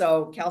recipes.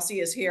 So Kelsey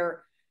is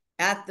here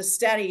at the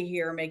steady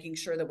here, making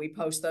sure that we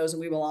post those,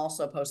 and we will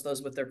also post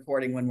those with the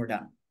recording when we're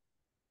done.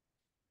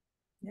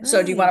 Right.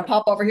 So do you want to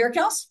pop over here,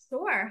 Kelsey?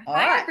 Sure. All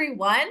Hi, right.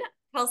 everyone.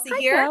 Kelsey Hi,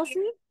 here.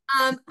 Kelsey.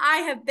 I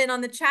have been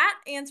on the chat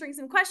answering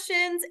some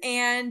questions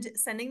and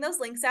sending those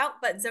links out,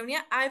 but Zonya,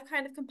 I've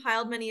kind of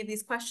compiled many of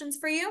these questions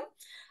for you.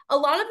 A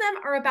lot of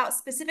them are about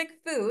specific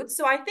foods,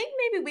 so I think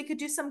maybe we could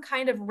do some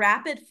kind of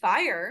rapid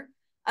fire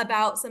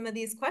about some of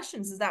these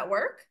questions. Does that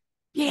work?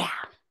 Yeah.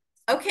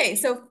 Okay,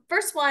 so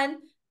first one,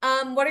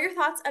 what are your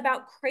thoughts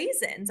about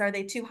craisins? Are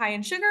they too high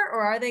in sugar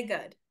or are they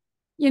good?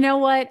 You know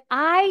what?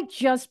 I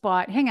just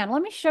bought, hang on,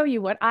 let me show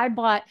you what I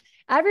bought.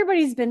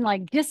 Everybody's been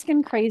like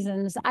discing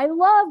craisins. I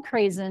love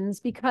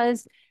craisins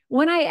because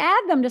when I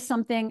add them to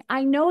something,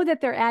 I know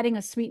that they're adding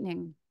a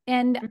sweetening.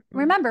 And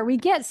remember, we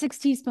get 6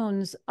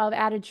 teaspoons of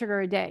added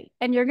sugar a day,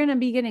 and you're going to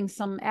be getting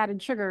some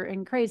added sugar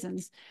in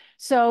craisins.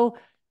 So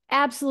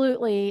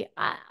absolutely,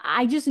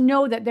 I just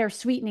know that they're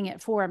sweetening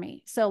it for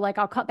me. So like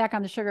I'll cut back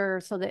on the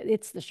sugar so that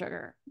it's the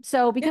sugar.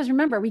 So because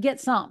remember, we get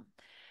some.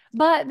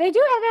 But they do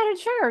have added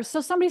sugar.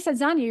 So somebody said,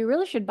 Zonya, you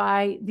really should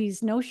buy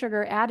these no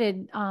sugar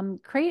added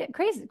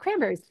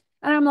cranberries.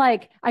 And I'm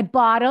like, I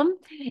bought them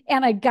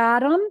and I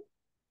got them.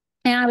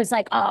 And I was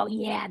like, oh,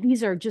 yeah,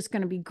 these are just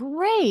going to be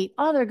great.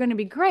 Oh, they're going to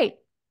be great.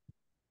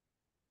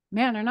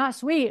 Man, they're not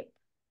sweet,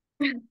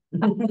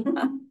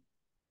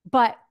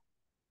 but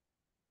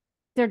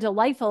they're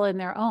delightful in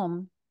their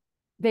own.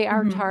 They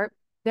are tart.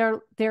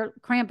 They're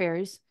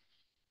cranberries.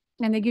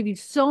 And they give you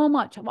so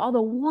much of all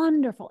the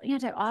wonderful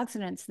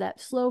antioxidants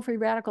that slow free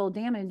radical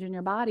damage in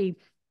your body.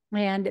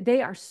 And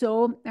they are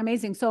so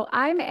amazing. So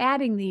I'm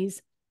adding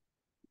these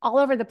all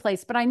over the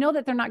place, but I know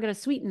that they're not going to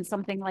sweeten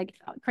something like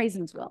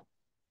craisins will.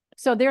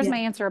 So there's my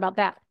answer about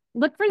that.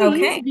 Look for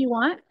these if you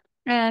want.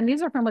 And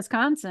these are from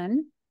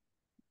Wisconsin.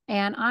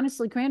 And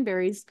honestly,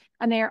 cranberries,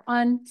 and they are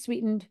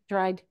unsweetened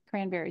dried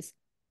cranberries.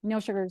 No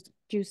sugars,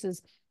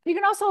 juices. You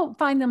can also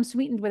find them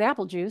sweetened with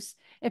apple juice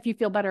if you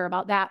feel better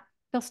about that.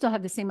 They'll still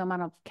have the same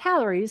amount of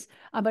calories,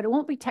 but it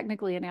won't be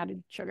technically an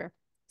added sugar.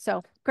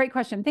 So great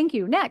question. Thank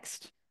you.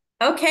 Next.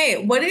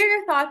 Okay. What are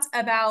your thoughts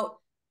about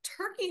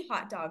turkey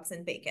hot dogs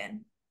and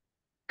bacon?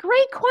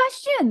 Great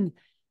question.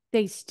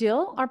 They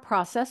still are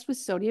processed with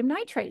sodium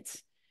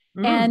nitrates.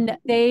 And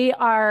they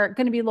are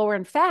going to be lower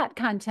in fat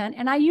content.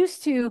 And I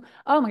used to,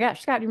 oh my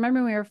gosh, Scott, you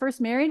remember when we were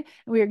first married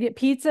and we would get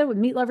pizza with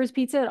Meat Lovers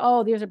Pizza? And,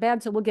 oh, these are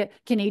bad. So we'll get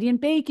Canadian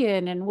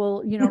bacon and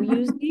we'll,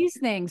 use these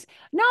things.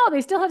 No,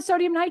 they still have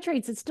sodium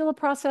nitrates. It's still a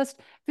processed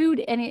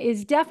food. And it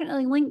is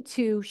definitely linked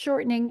to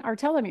shortening our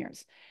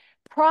telomeres.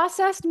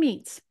 Processed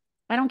meats,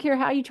 I don't care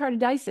how you try to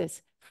dice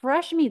this,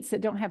 fresh meats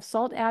that don't have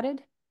salt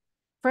added,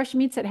 fresh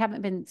meats that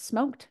haven't been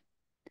smoked,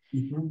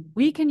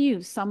 we can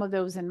use some of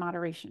those in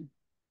moderation.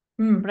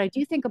 But I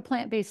do think a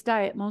plant-based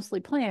diet, mostly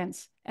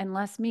plants and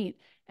less meat,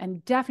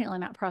 and definitely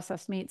not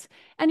processed meats.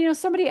 And,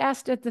 somebody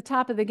asked at the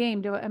top of the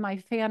game, am I a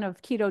fan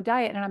of keto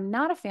diet? And I'm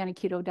not a fan of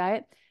keto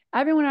diet.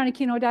 Everyone on a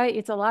keto diet,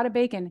 it's a lot of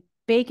bacon.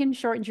 Bacon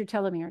shortens your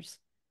telomeres,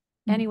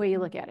 any way you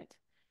look at it.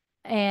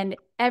 And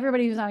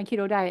everybody who's on a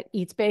keto diet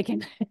eats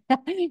bacon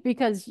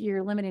because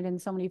you're limited in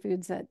so many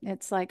foods that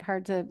it's like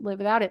hard to live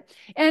without it.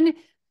 And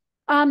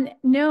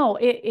no,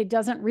 it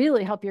doesn't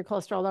really help your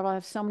cholesterol level. I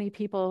have so many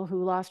people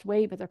who lost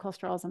weight, but their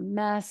cholesterol is a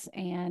mess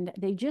and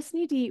they just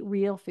need to eat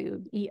real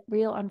food, eat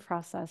real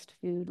unprocessed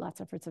food,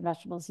 lots of fruits and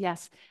vegetables.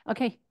 Yes.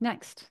 Okay.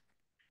 Next.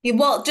 Yeah,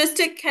 well, just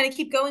to kind of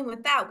keep going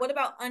with that, what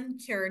about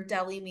uncured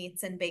deli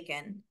meats and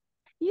bacon?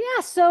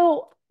 Yeah.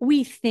 So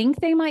we think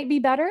they might be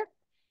better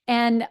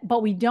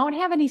but we don't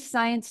have any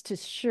science to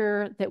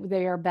sure that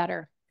they are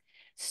better.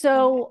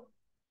 So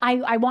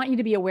I want you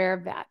to be aware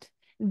of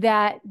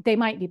that they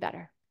might be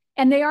better.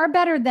 And they are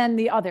better than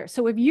the other.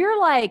 So if you're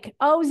like,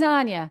 oh,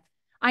 Zonya,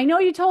 I know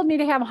you told me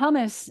to have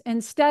hummus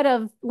instead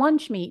of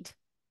lunch meat,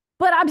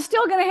 but I'm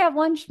still going to have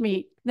lunch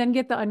meat, then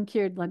get the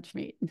uncured lunch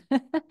meat.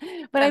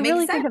 But I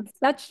really think of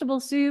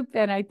vegetable soup.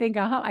 And I think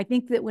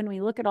that when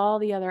we look at all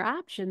the other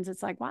options,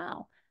 it's like,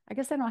 wow, I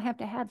guess I don't have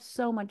to have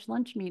so much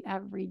lunch meat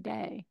every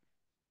day.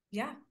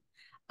 Yeah.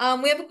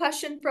 We have a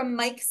question from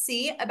Mike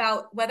C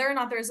about whether or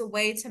not there's a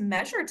way to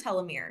measure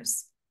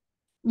telomeres.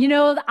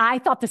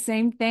 I thought the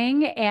same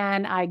thing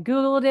and I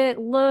Googled it,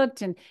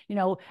 looked and,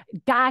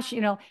 gosh,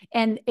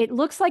 and it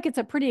looks like it's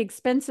a pretty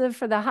expensive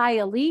for the high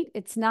elite.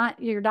 It's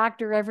not your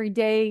doctor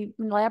everyday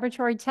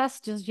laboratory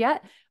test just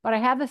yet, but I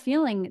have a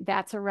feeling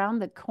that's around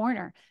the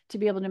corner to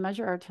be able to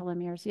measure our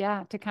telomeres.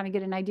 Yeah. To kind of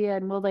get an idea.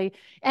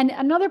 And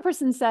another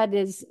person said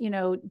is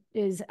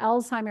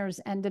Alzheimer's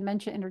and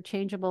dementia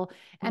interchangeable?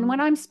 And when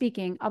I'm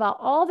speaking about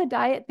all the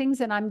diet things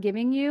that I'm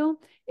giving you,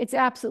 it's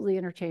absolutely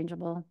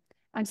interchangeable.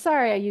 I'm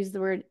sorry I use the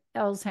word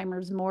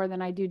Alzheimer's more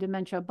than I do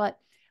dementia, but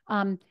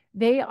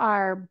they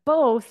are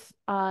both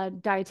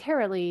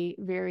dietarily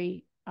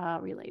very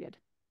related.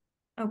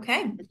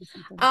 Okay.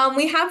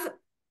 We have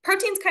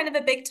protein's kind of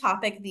a big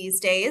topic these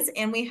days,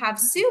 and we have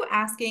Sue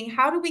asking,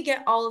 how do we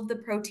get all of the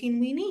protein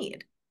we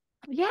need?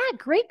 Yeah,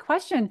 great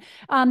question.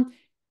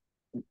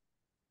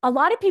 a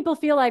lot of people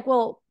feel like,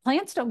 well,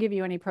 plants don't give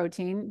you any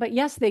protein, but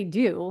yes, they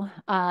do.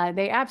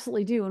 They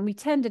absolutely do. And we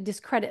tend to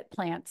discredit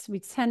plants. We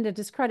tend to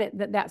discredit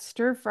that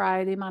stir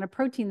fry, the amount of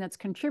protein that's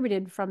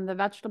contributed from the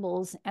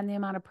vegetables and the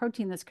amount of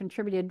protein that's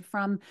contributed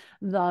from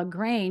the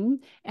grain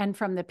and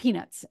from the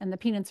peanuts. And the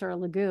peanuts are a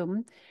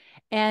legume.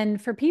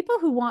 And for people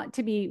who want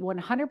to be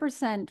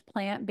 100%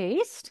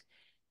 plant-based,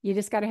 you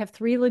just got to have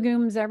 3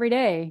 legumes every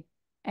day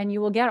and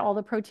you will get all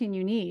the protein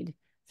you need.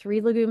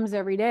 3 legumes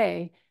every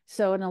day.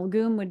 So a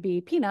legume would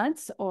be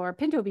peanuts or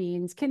pinto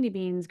beans, kidney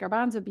beans,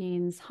 garbanzo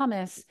beans,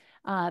 hummus,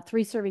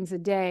 3 servings a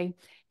day.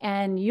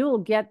 And you'll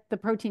get the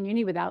protein you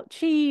need without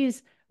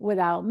cheese,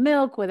 without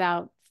milk,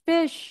 without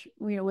fish,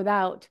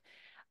 without.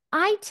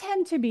 I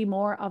tend to be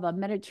more of a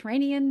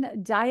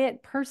Mediterranean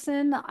diet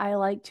person. I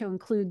like to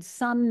include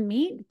some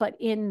meat, but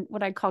in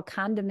what I call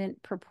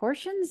condiment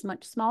proportions,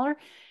 much smaller.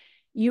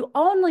 You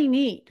only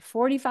need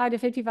 45 to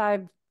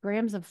 55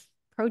 grams of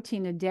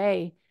protein a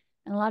day.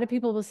 And a lot of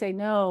people will say,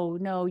 no,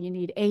 you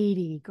need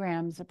 80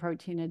 grams of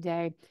protein a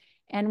day.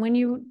 And when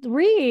you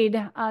read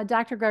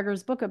Dr.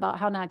 Greger's book about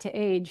how not to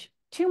age,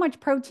 too much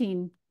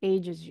protein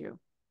ages you.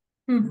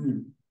 Mm-hmm.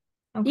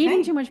 Okay.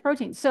 Eating too much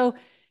protein. So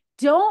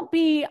don't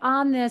be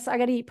on this, I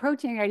got to eat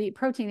protein, I got to eat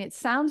protein. It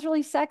sounds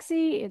really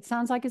sexy. It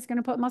sounds like it's going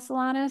to put muscle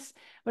on us,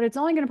 but it's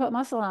only going to put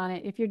muscle on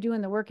it if you're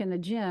doing the work in the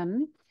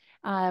gym.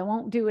 It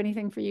won't do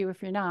anything for you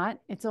if you're not.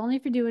 It's only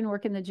if you're doing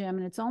work in the gym,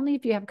 and it's only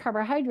if you have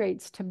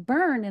carbohydrates to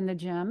burn in the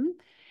gym.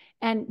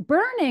 And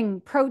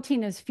burning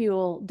protein as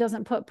fuel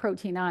doesn't put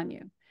protein on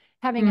you.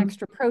 Having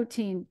extra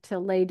protein to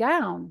lay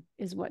down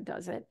is what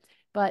does it.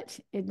 But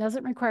it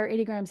doesn't require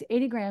 80 grams.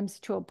 80 grams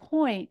to a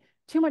point,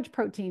 too much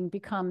protein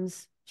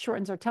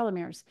shortens our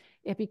telomeres.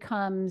 It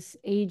becomes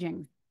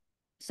aging.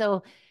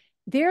 So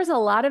there's a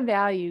lot of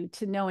value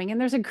to knowing.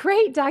 And there's a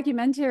great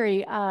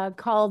documentary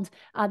called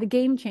The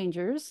Game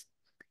Changers.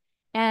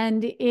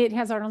 And it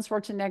has Arnold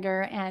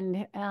Schwarzenegger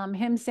and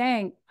him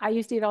saying, I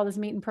used to eat all this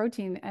meat and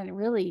protein, and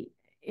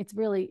it's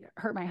really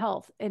hurt my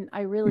health. And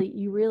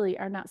you really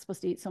are not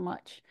supposed to eat so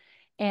much.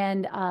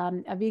 And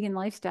a vegan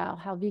lifestyle,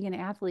 how vegan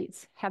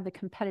athletes have the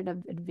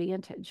competitive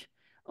advantage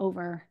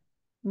over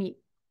meat,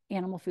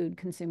 animal food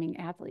consuming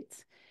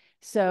athletes.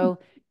 So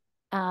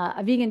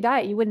a vegan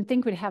diet, you wouldn't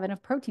think would have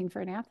enough protein for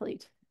an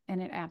athlete,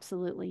 and it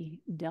absolutely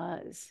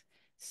does.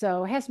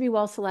 So it has to be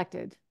well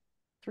selected,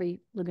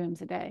 3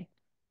 legumes a day,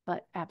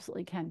 but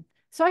absolutely can.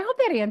 So I hope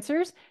that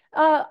answers.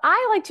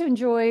 I like to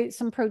enjoy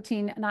some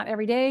protein, not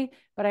every day,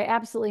 but I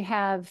absolutely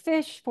have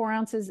fish, 4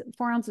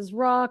 ounces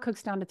raw,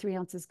 cooks down to 3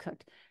 ounces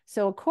cooked.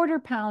 So a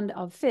 1/4 pound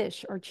of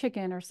fish or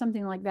chicken or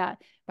something like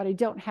that, but I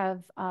don't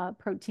have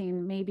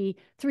protein maybe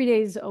 3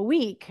 days a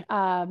week,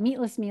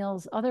 meatless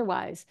meals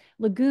otherwise.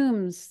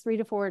 Legumes 3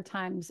 to 4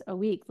 times a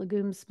week.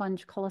 Legumes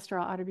sponge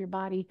cholesterol out of your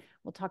body.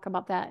 We'll talk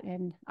about that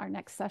in our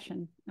next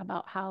session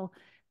about how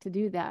to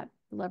do that,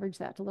 leverage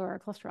that to lower our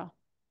cholesterol.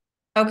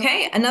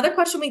 Okay, another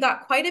question we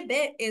got quite a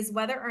bit is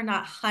whether or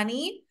not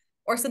honey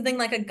or something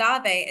like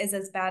agave is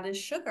as bad as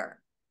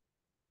sugar.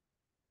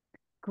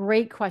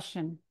 Great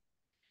question.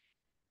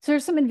 So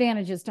there's some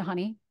advantages to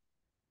honey.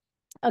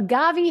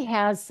 Agave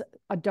has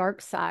a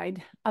dark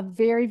side, a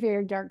very,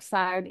 very dark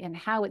side in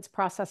how it's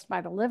processed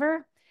by the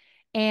liver.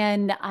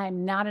 And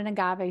I'm not an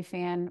agave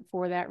fan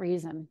for that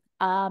reason.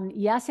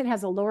 Yes, it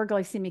has a lower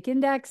glycemic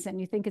index, and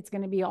you think it's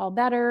going to be all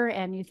better.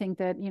 And you think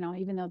that,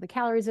 even though the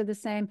calories are the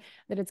same,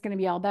 that it's going to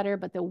be all better.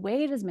 But the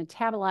way it is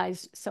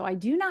metabolized, so I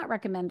do not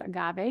recommend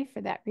agave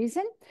for that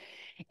reason.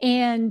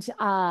 And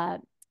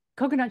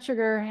coconut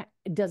sugar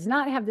does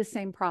not have the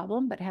same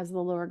problem, but has the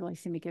lower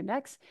glycemic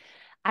index.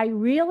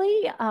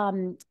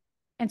 And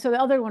so the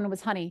other one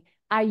was honey.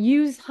 I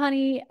use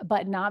honey,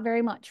 but not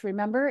very much.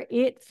 Remember,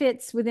 it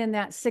fits within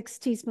that 6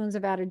 teaspoons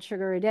of added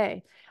sugar a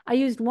day. I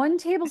used 1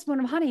 tablespoon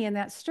of honey in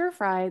that stir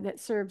fry that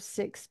serves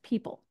 6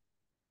 people.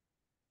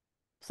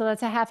 So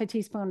that's a 1/2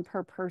 teaspoon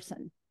per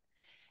person.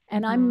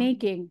 And I'm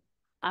making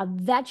a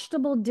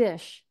vegetable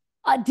dish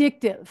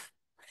addictive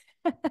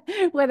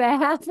with a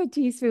 1/2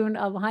 teaspoon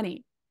of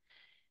honey.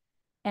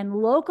 And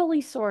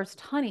locally sourced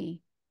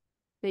honey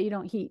that you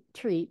don't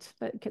treat,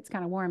 but it gets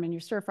kind of warm in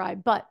your stir fry.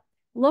 But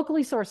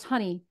locally sourced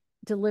honey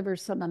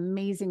delivers some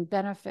amazing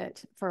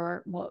benefit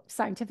for what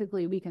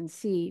scientifically we can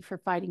see for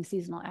fighting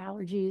seasonal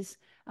allergies.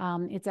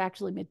 It's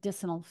actually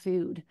medicinal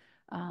food,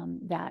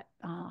 that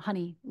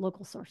honey,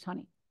 local sourced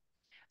honey.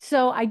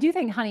 So I do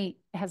think honey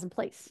has a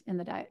place in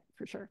the diet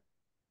for sure.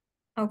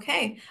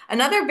 Okay.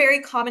 Another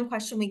very common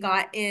question we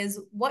got is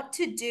what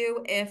to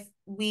do if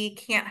we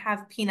can't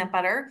have peanut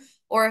butter,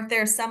 or if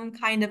there's some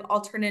kind of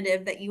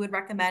alternative that you would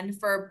recommend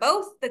for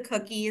both the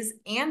cookies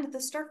and the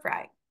stir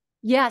fry.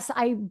 Yes,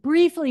 I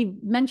briefly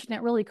mentioned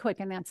it really quick,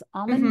 and that's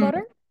almond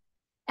butter.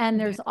 And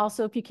there's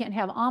also, if you can't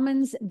have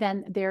almonds,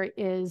 then there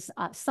is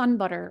sun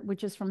butter,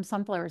 which is from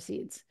sunflower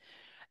seeds.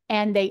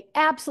 And they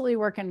absolutely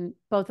work in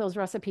both those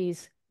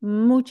recipes,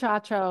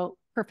 muchacho,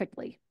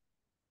 perfectly.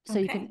 So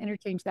you can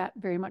interchange that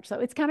very much. So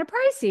it's kind of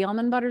pricey.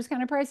 Almond butter is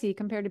kind of pricey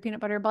compared to peanut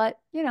butter, but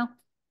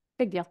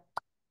big deal.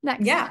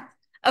 Next. Yeah.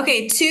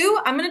 Okay,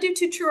 I'm going to do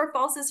 2 true or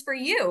falses for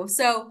you.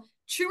 So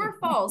True or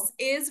false,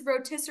 is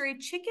rotisserie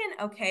chicken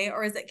okay,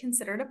 or is it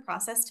considered a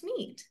processed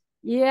meat?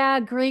 Yeah,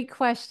 great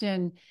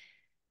question.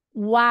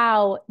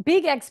 Wow,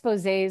 big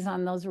exposés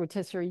on those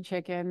rotisserie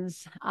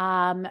chickens.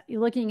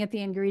 You're looking at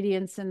the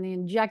ingredients and the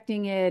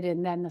injecting it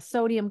and then the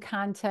sodium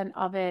content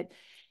of it.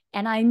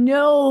 And I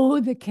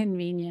know the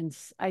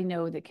convenience. I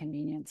know the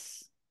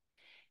convenience.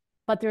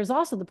 But there's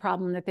also the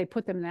problem that they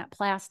put them in that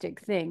plastic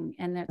thing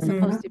and that's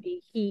supposed to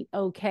be heat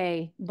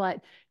okay.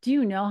 But do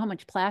you know how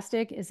much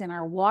plastic is in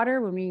our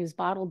water when we use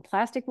bottled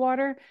plastic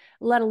water,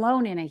 let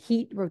alone in a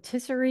heat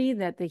rotisserie,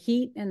 that the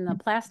heat and the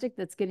plastic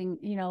that's getting,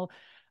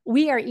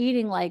 we are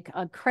eating like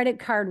a credit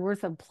card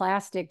worth of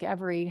plastic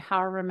every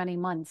however many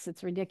months.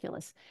 It's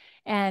ridiculous.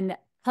 And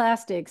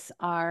plastics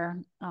are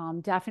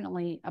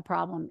definitely a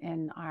problem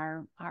in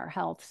our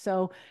health.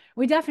 So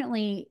we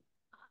definitely,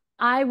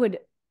 I would,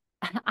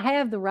 I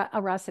have a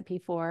recipe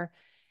for,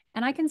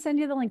 and I can send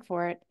you the link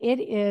for it. It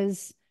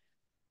is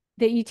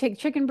that you take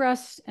chicken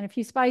breasts and a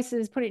few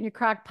spices, put it in your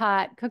crock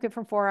pot, cook it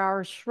for 4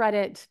 hours, shred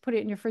it, put it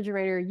in your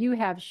refrigerator. You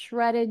have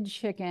shredded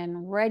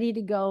chicken ready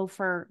to go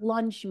for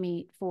lunch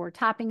meat, for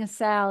topping a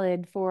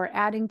salad, for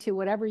adding to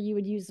whatever you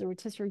would use the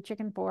rotisserie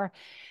chicken for.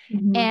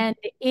 And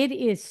it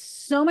is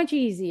so much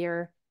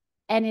easier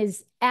and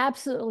is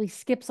absolutely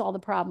skips all the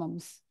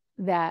problems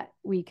that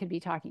we could be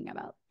talking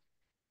about.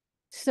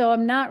 So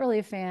I'm not really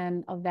a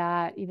fan of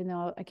that, even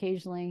though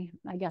occasionally,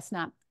 I guess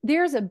not.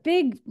 There's a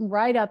big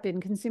write-up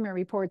in Consumer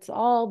Reports,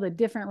 all the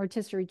different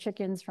rotisserie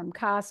chickens from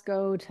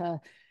Costco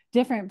to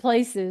different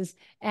places,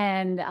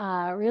 and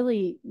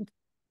really,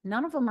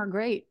 none of them are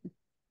great.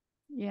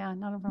 Yeah,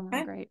 none of them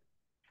are great.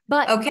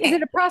 But is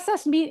it a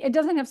processed meat? It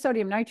doesn't have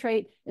sodium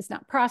nitrate. It's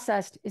not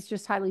processed. It's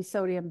just highly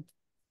sodium.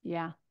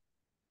 Yeah.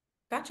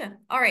 Gotcha.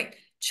 All right.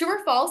 True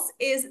or false,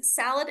 is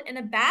salad in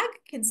a bag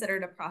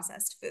considered a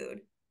processed food?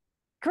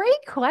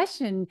 Great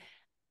question.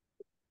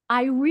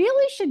 I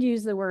really should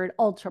use the word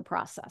ultra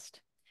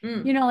processed.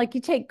 Like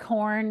you take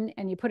corn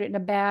and you put it in a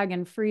bag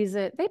and freeze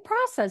it. They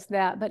process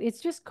that, but it's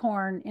just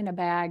corn in a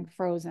bag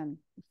frozen.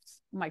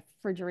 My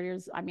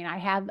refrigerators, I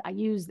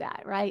use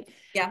that, right?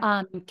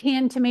 Yeah.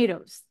 Canned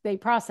tomatoes, they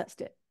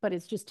processed it, but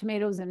it's just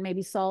tomatoes and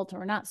maybe salt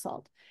or not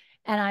salt.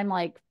 And I'm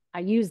like,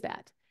 I use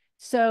that.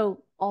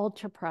 So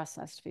ultra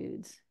processed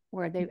foods,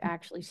 where they've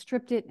actually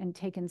stripped it and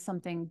taken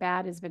something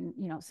bad has been,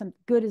 some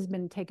good has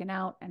been taken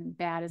out and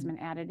bad has been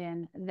added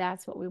in.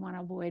 That's what we want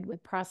to avoid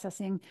with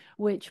processing,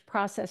 which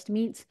processed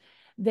meats,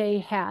 they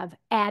have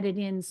added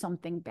in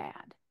something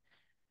bad.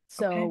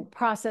 So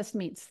processed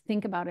meats,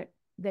 think about it.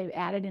 They've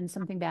added in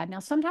something bad. Now,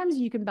 sometimes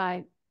you can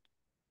buy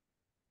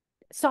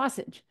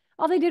sausage.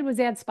 All they did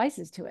was add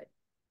spices to it.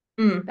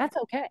 That's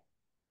okay.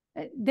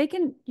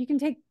 You can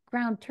take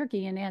ground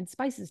turkey and add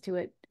spices to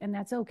it, and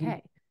that's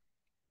okay.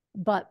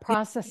 But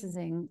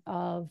processing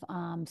of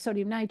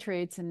sodium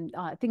nitrates and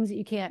things that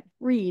you can't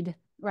read,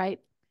 right?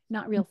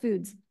 Not real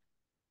foods.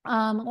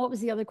 What was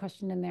the other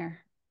question in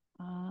there?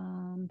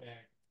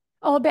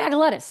 A bag of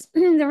lettuce.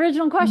 The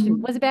original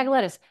question was a bag of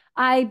lettuce.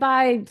 I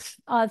buy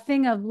a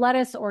thing of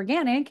lettuce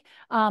organic,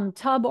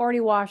 tub already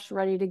washed,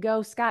 ready to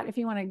go. Scott, if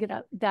you want to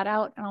get that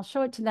out and I'll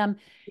show it to them.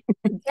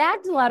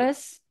 Bagged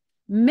lettuce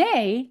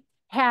may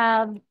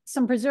have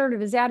some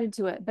preservatives added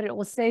to it, but it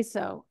will say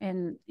so.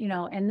 And,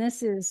 and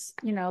this is,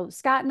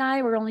 Scott and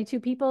I, we're only 2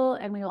 people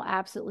and we will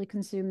absolutely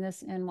consume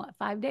this in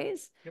 5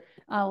 days? Yep.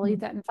 We'll eat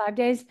that in 5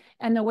 days.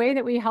 And the way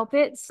that we help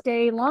it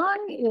stay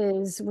long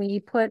is we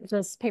put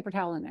this paper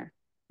towel in there.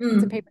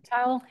 It's a paper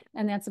towel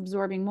and that's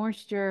absorbing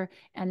moisture.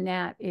 And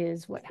that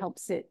is what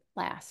helps it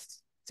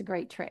last. It's a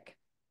great trick.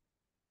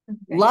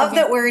 Love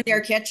that we're in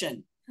your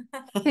kitchen.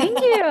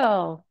 Thank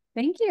you.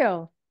 Thank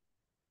you.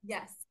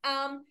 Yes.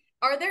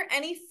 Are there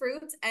any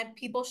fruits and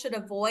people should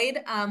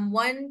avoid?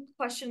 One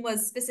question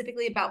was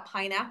specifically about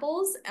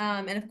pineapples.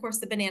 And of course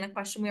the banana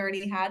question we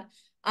already had.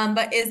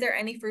 But is there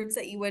any fruits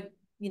that you would,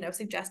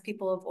 suggest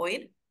people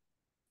avoid?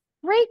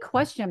 Great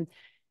question.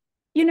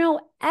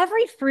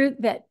 Every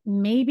fruit that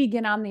maybe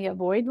get on the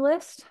avoid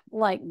list,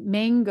 like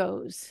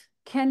mangoes,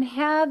 can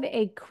have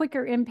a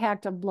quicker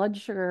impact of blood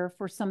sugar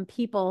for some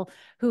people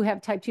who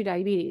have type 2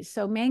 diabetes.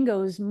 So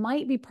mangoes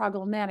might be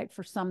problematic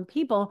for some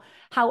people.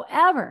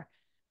 However,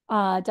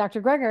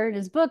 Dr. Greger in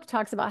his book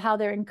talks about how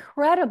they're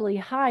incredibly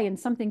high in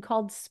something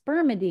called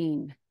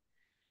spermidine.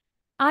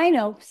 I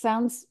know,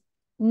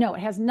 no, it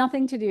has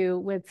nothing to do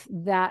with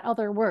that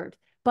other word.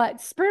 But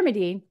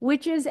spermidine,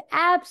 which is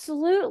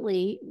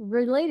absolutely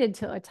related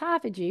to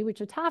autophagy, which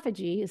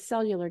autophagy is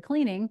cellular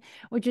cleaning,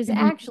 which is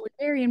actually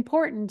very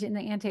important in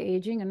the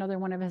anti-aging, another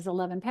one of his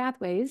 11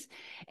 pathways.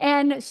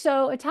 And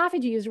so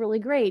autophagy is really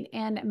great,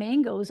 and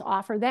mangoes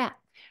offer that.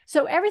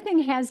 So everything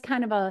has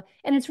kind of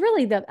and it's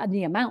really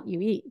the amount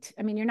you eat.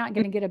 I mean, you're not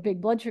going to get a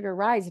big blood sugar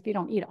rise if you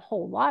don't eat a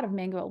whole lot of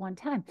mango at one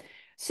time.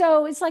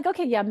 So it's like,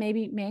 okay, yeah,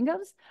 maybe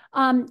mangoes.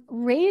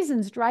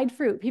 Raisins, dried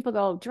fruit. People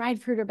go,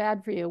 dried fruit are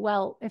bad for you.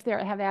 Well, if they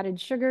have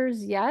added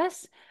sugars,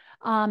 yes.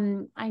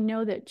 I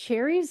know that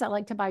cherries, I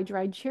like to buy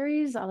dried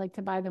cherries. I like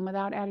to buy them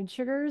without added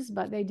sugars,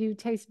 but they do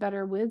taste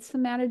better with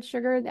some added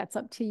sugar. That's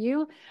up to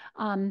you.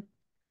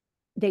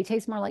 They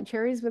taste more like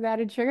cherries with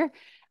added sugar.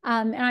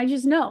 And I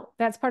just know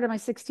that's part of my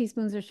 6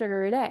 teaspoons of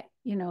sugar a day,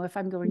 you know, if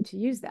I'm going to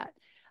use that.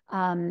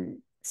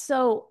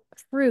 So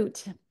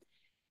fruit,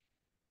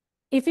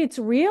 if it's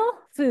real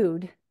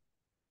food,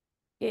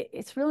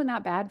 it's really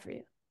not bad for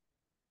you.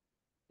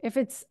 If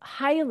it's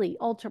highly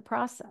ultra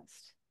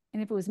processed,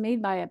 and if it was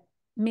made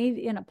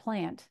in a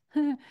plant,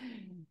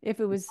 if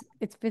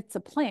it's a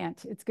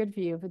plant, it's good for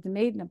you. If it's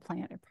made in a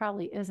plant, it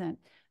probably isn't.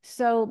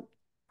 So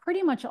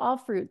pretty much all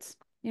fruits,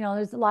 you know,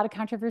 there's a lot of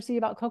controversy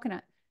about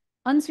coconut.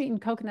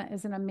 Unsweetened coconut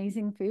is an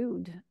amazing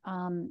food.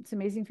 It's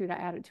amazing food. I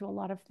add it to a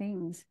lot of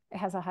things. It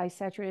has a high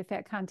saturated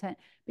fat content,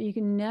 but you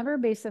can never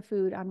base a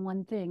food on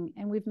one thing.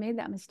 And we've made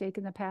that mistake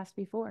in the past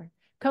before.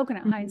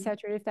 Coconut, high in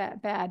saturated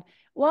fat, bad.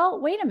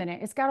 Well, wait a minute.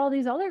 It's got all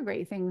these other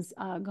great things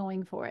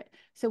going for it.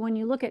 So when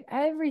you look at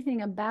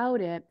everything about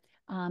it,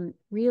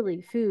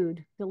 really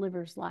food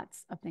delivers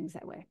lots of things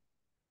that way.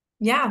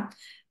 Yeah.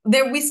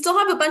 We still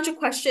have a bunch of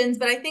questions,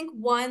 but I think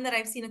one that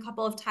I've seen a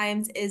couple of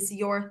times is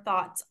your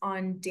thoughts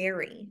on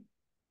dairy.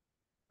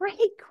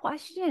 Great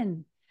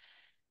question.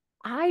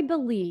 I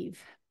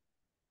believe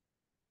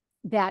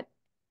that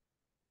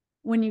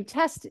when you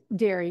test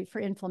dairy for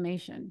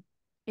inflammation,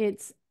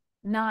 it's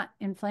not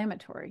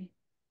inflammatory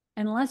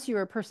unless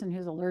you're a person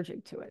who's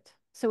allergic to it.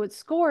 So it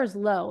scores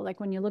low. Like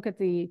when you look at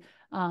the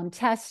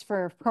tests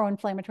for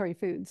pro-inflammatory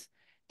foods,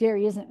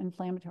 dairy isn't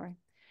inflammatory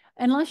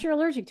unless you're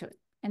allergic to it.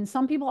 And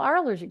some people are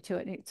allergic to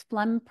it. It's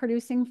phlegm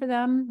producing for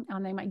them.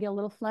 They might get a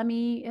little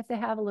phlegmy if they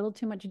have a little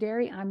too much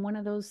dairy. I'm one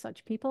of those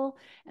such people,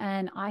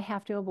 and I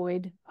have to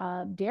avoid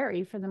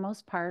dairy for the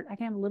most part. I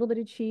can have a little bit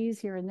of cheese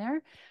here and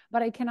there,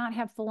 but I cannot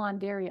have full-on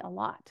dairy a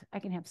lot. I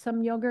can have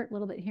some yogurt, a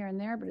little bit here and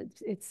there, but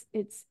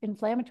it's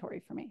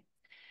inflammatory for me.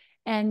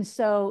 And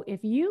so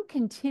if you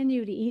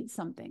continue to eat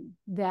something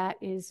that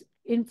is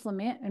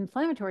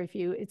inflammatory for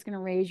you, it's going to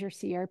raise your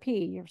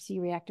CRP, your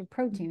C-reactive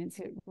protein. It's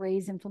going to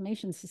raise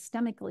inflammation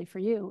systemically for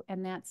you,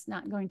 and that's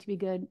not going to be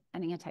good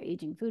and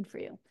anti-aging food for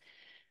you.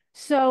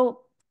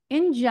 So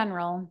in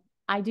general,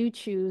 I do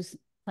choose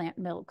plant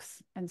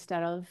milks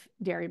instead of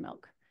dairy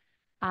milk.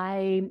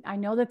 I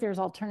know that there's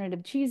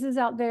alternative cheeses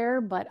out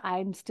there, but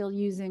I'm still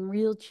using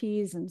real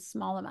cheese in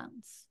small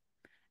amounts.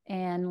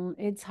 And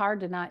it's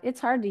hard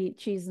to eat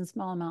cheese in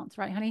small amounts,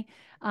 right, honey?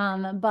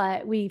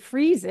 But we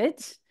freeze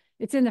it.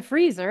 It's in the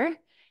freezer.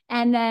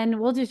 And then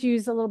we'll just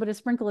use a little bit of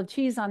sprinkle of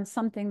cheese on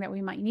something that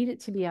we might need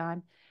it to be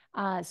on.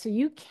 So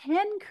you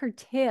can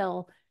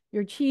curtail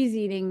your cheese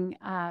eating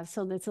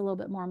so that's a little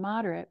bit more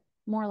moderate,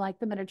 more like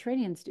the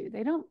Mediterraneans do.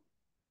 They don't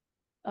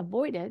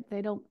avoid it.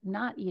 They don't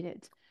not eat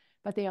it,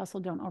 but they also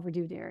don't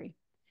overdo dairy.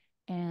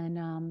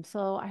 And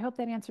so I hope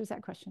that answers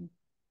that question.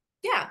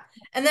 Yeah.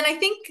 And then I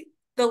think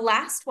the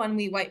last one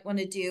we might want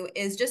to do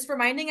is just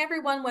reminding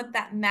everyone what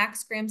that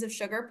max grams of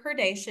sugar per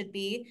day should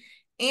be.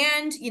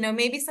 And, you know,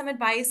 maybe some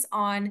advice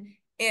on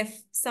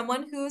if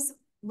someone who's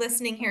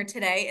listening here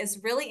today is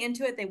really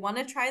into it, they want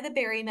to try the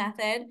berry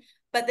method,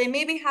 but they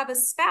maybe have a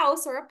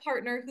spouse or a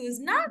partner who's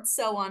not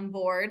so on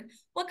board.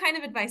 What kind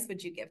of advice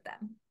would you give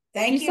them?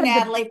 Thank you,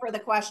 Natalie, for the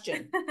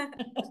question.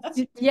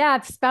 Yeah,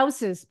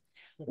 spouses.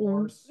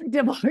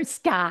 Divorce,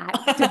 Scott.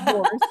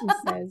 Divorce, he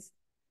says.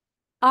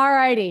 All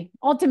righty,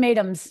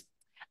 ultimatums.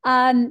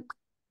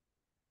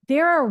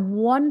 There are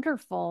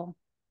wonderful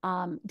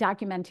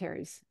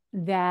documentaries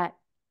that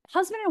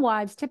husband and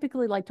wives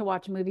typically like to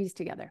watch movies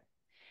together.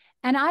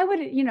 And I would,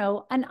 you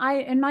know,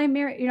 in my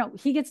marriage, you know,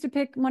 he gets to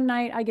pick one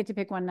night, I get to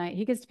pick one night.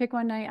 He gets to pick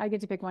one night, I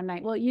get to pick one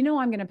night. Well, you know,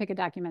 I'm going to pick a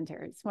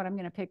documentary. It's what I'm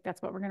going to pick.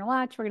 That's what we're going to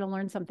watch. We're going to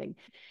learn something.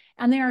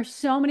 And there are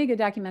so many good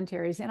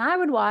documentaries. And I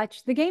would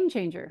watch The Game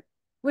Changer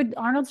with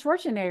Arnold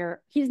Schwarzenegger.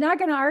 He's not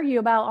going to argue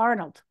about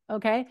Arnold,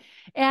 okay?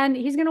 And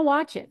he's going to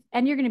watch it.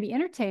 And you're going to be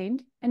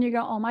entertained. And you're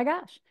going, oh my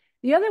gosh.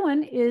 The other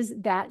one is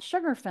That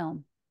Sugar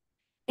Film.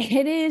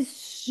 It is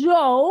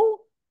so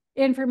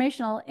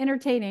informational,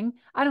 entertaining.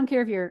 I don't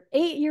care if you're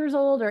 8 years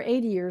old or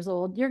 80 years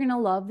old, you're going to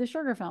love The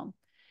Sugar Film.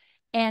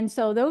 And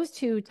so those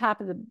two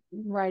top of the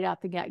right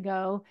out the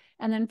get-go.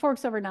 And then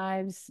Forks Over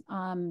Knives,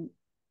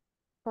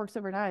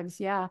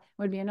 yeah,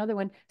 would be another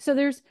one. So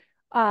there's,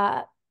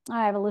 I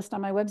have a list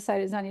on my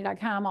website at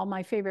Zonya.com, all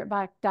my favorite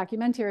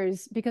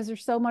documentaries, because they're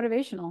so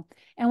motivational.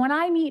 And when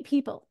I meet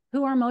people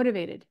who are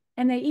motivated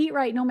and they eat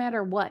right no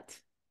matter what,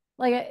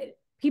 like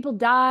people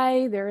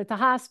die, they're at the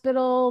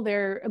hospital,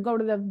 go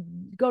to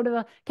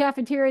the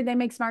cafeteria, they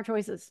make smart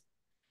choices.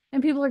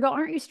 And people are going,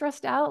 aren't you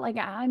stressed out? Like,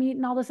 I'm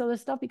eating all this other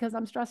stuff because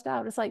I'm stressed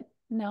out. It's like,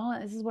 no,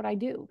 this is what I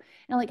do.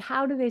 And like,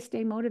 how do they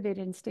stay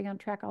motivated and stay on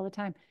track all the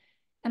time?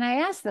 And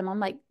I asked them, I'm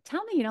like,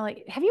 tell me, you know,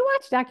 like, have you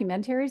watched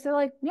documentaries? They're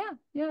like, yeah,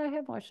 I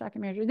have watched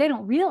documentaries. They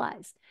don't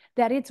realize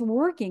that it's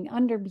working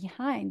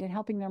behind and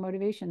helping their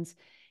motivations.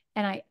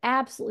 And I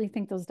absolutely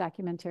think those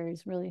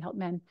documentaries really help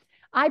men.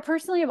 I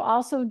personally have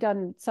also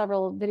done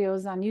several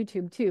videos on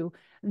YouTube too,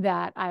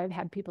 that I've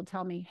had people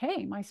tell me,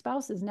 hey, my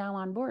spouse is now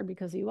on board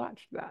because he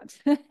watched that.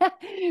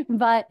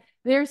 But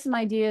there's some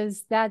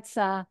ideas. That's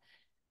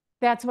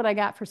what I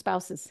got for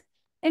spouses.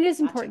 It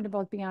is important to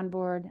both be on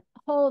board.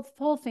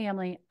 whole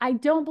family. I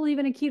don't believe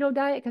in a keto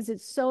diet because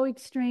it's so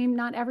extreme.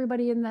 Not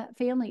everybody in the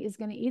family is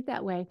going to eat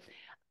that way.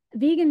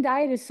 Vegan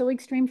diet is so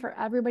extreme for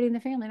everybody in the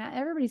family. Not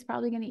everybody's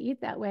probably going to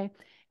eat that way.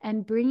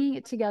 And bringing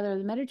it together,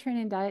 the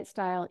Mediterranean diet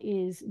style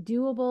is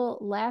doable,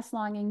 lasts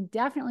longing,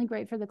 definitely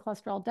great for the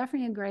cholesterol,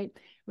 definitely great.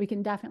 We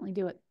can definitely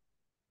do it.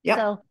 Yep.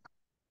 So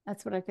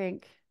that's what I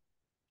think.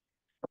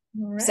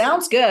 Right.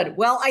 Sounds good.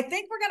 Well, I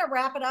think we're going to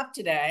wrap it up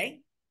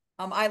today.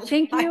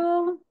 Thank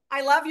you.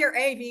 I love your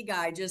AV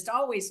guy, just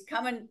always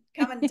coming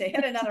to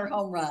hit another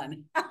home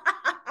run.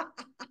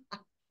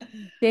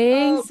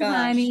 Thanks,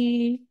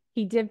 honey.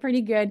 He did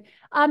pretty good.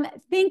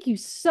 Thank you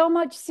so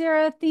much,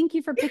 Sarah. Thank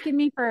you for picking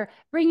me, for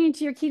bringing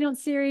to your keynote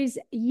series.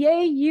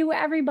 Yay, you,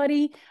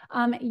 everybody.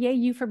 Yay,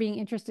 you, for being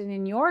interested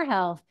in your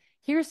health.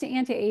 Here's to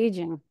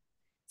anti-aging.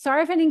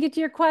 Sorry if I didn't get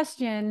to your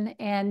question,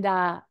 and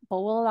but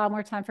we'll allow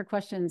more time for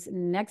questions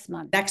next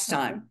month. Next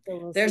time.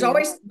 So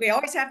we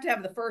always have to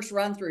have the first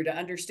run through to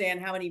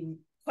understand how many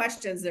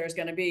questions there's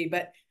going to be.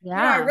 But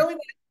yeah, I really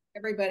want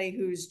everybody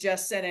who's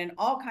just sent in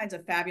all kinds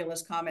of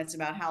fabulous comments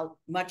about how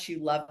much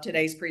you love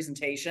today's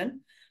presentation.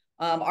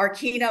 Our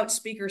keynote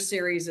speaker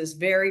series is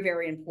very,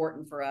 very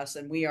important for us,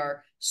 and we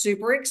are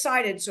super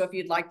excited. So if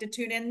you'd like to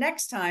tune in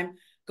next time,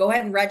 go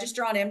ahead and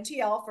register on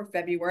MTL for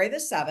February the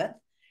 7th.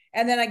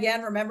 And then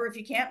again, remember, if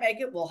you can't make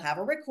it, we'll have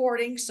a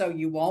recording so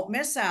you won't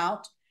miss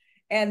out.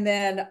 And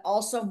then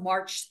also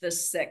March the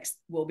 6th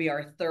will be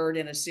our third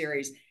in a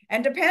series.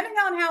 And depending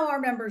on how our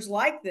members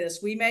like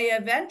this, we may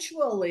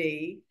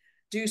eventually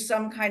do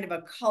some kind of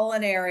a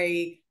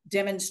culinary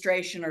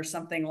demonstration or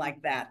something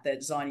like that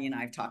Zonya and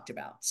I have talked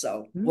about.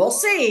 So we'll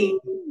see.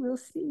 We'll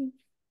see.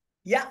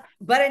 Yeah.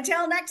 But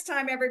until next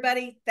time,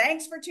 everybody,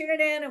 thanks for tuning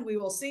in, and we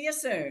will see you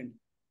soon.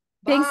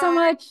 Thanks so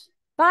much.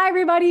 Bye,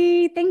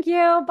 everybody. Thank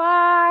you.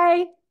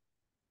 Bye.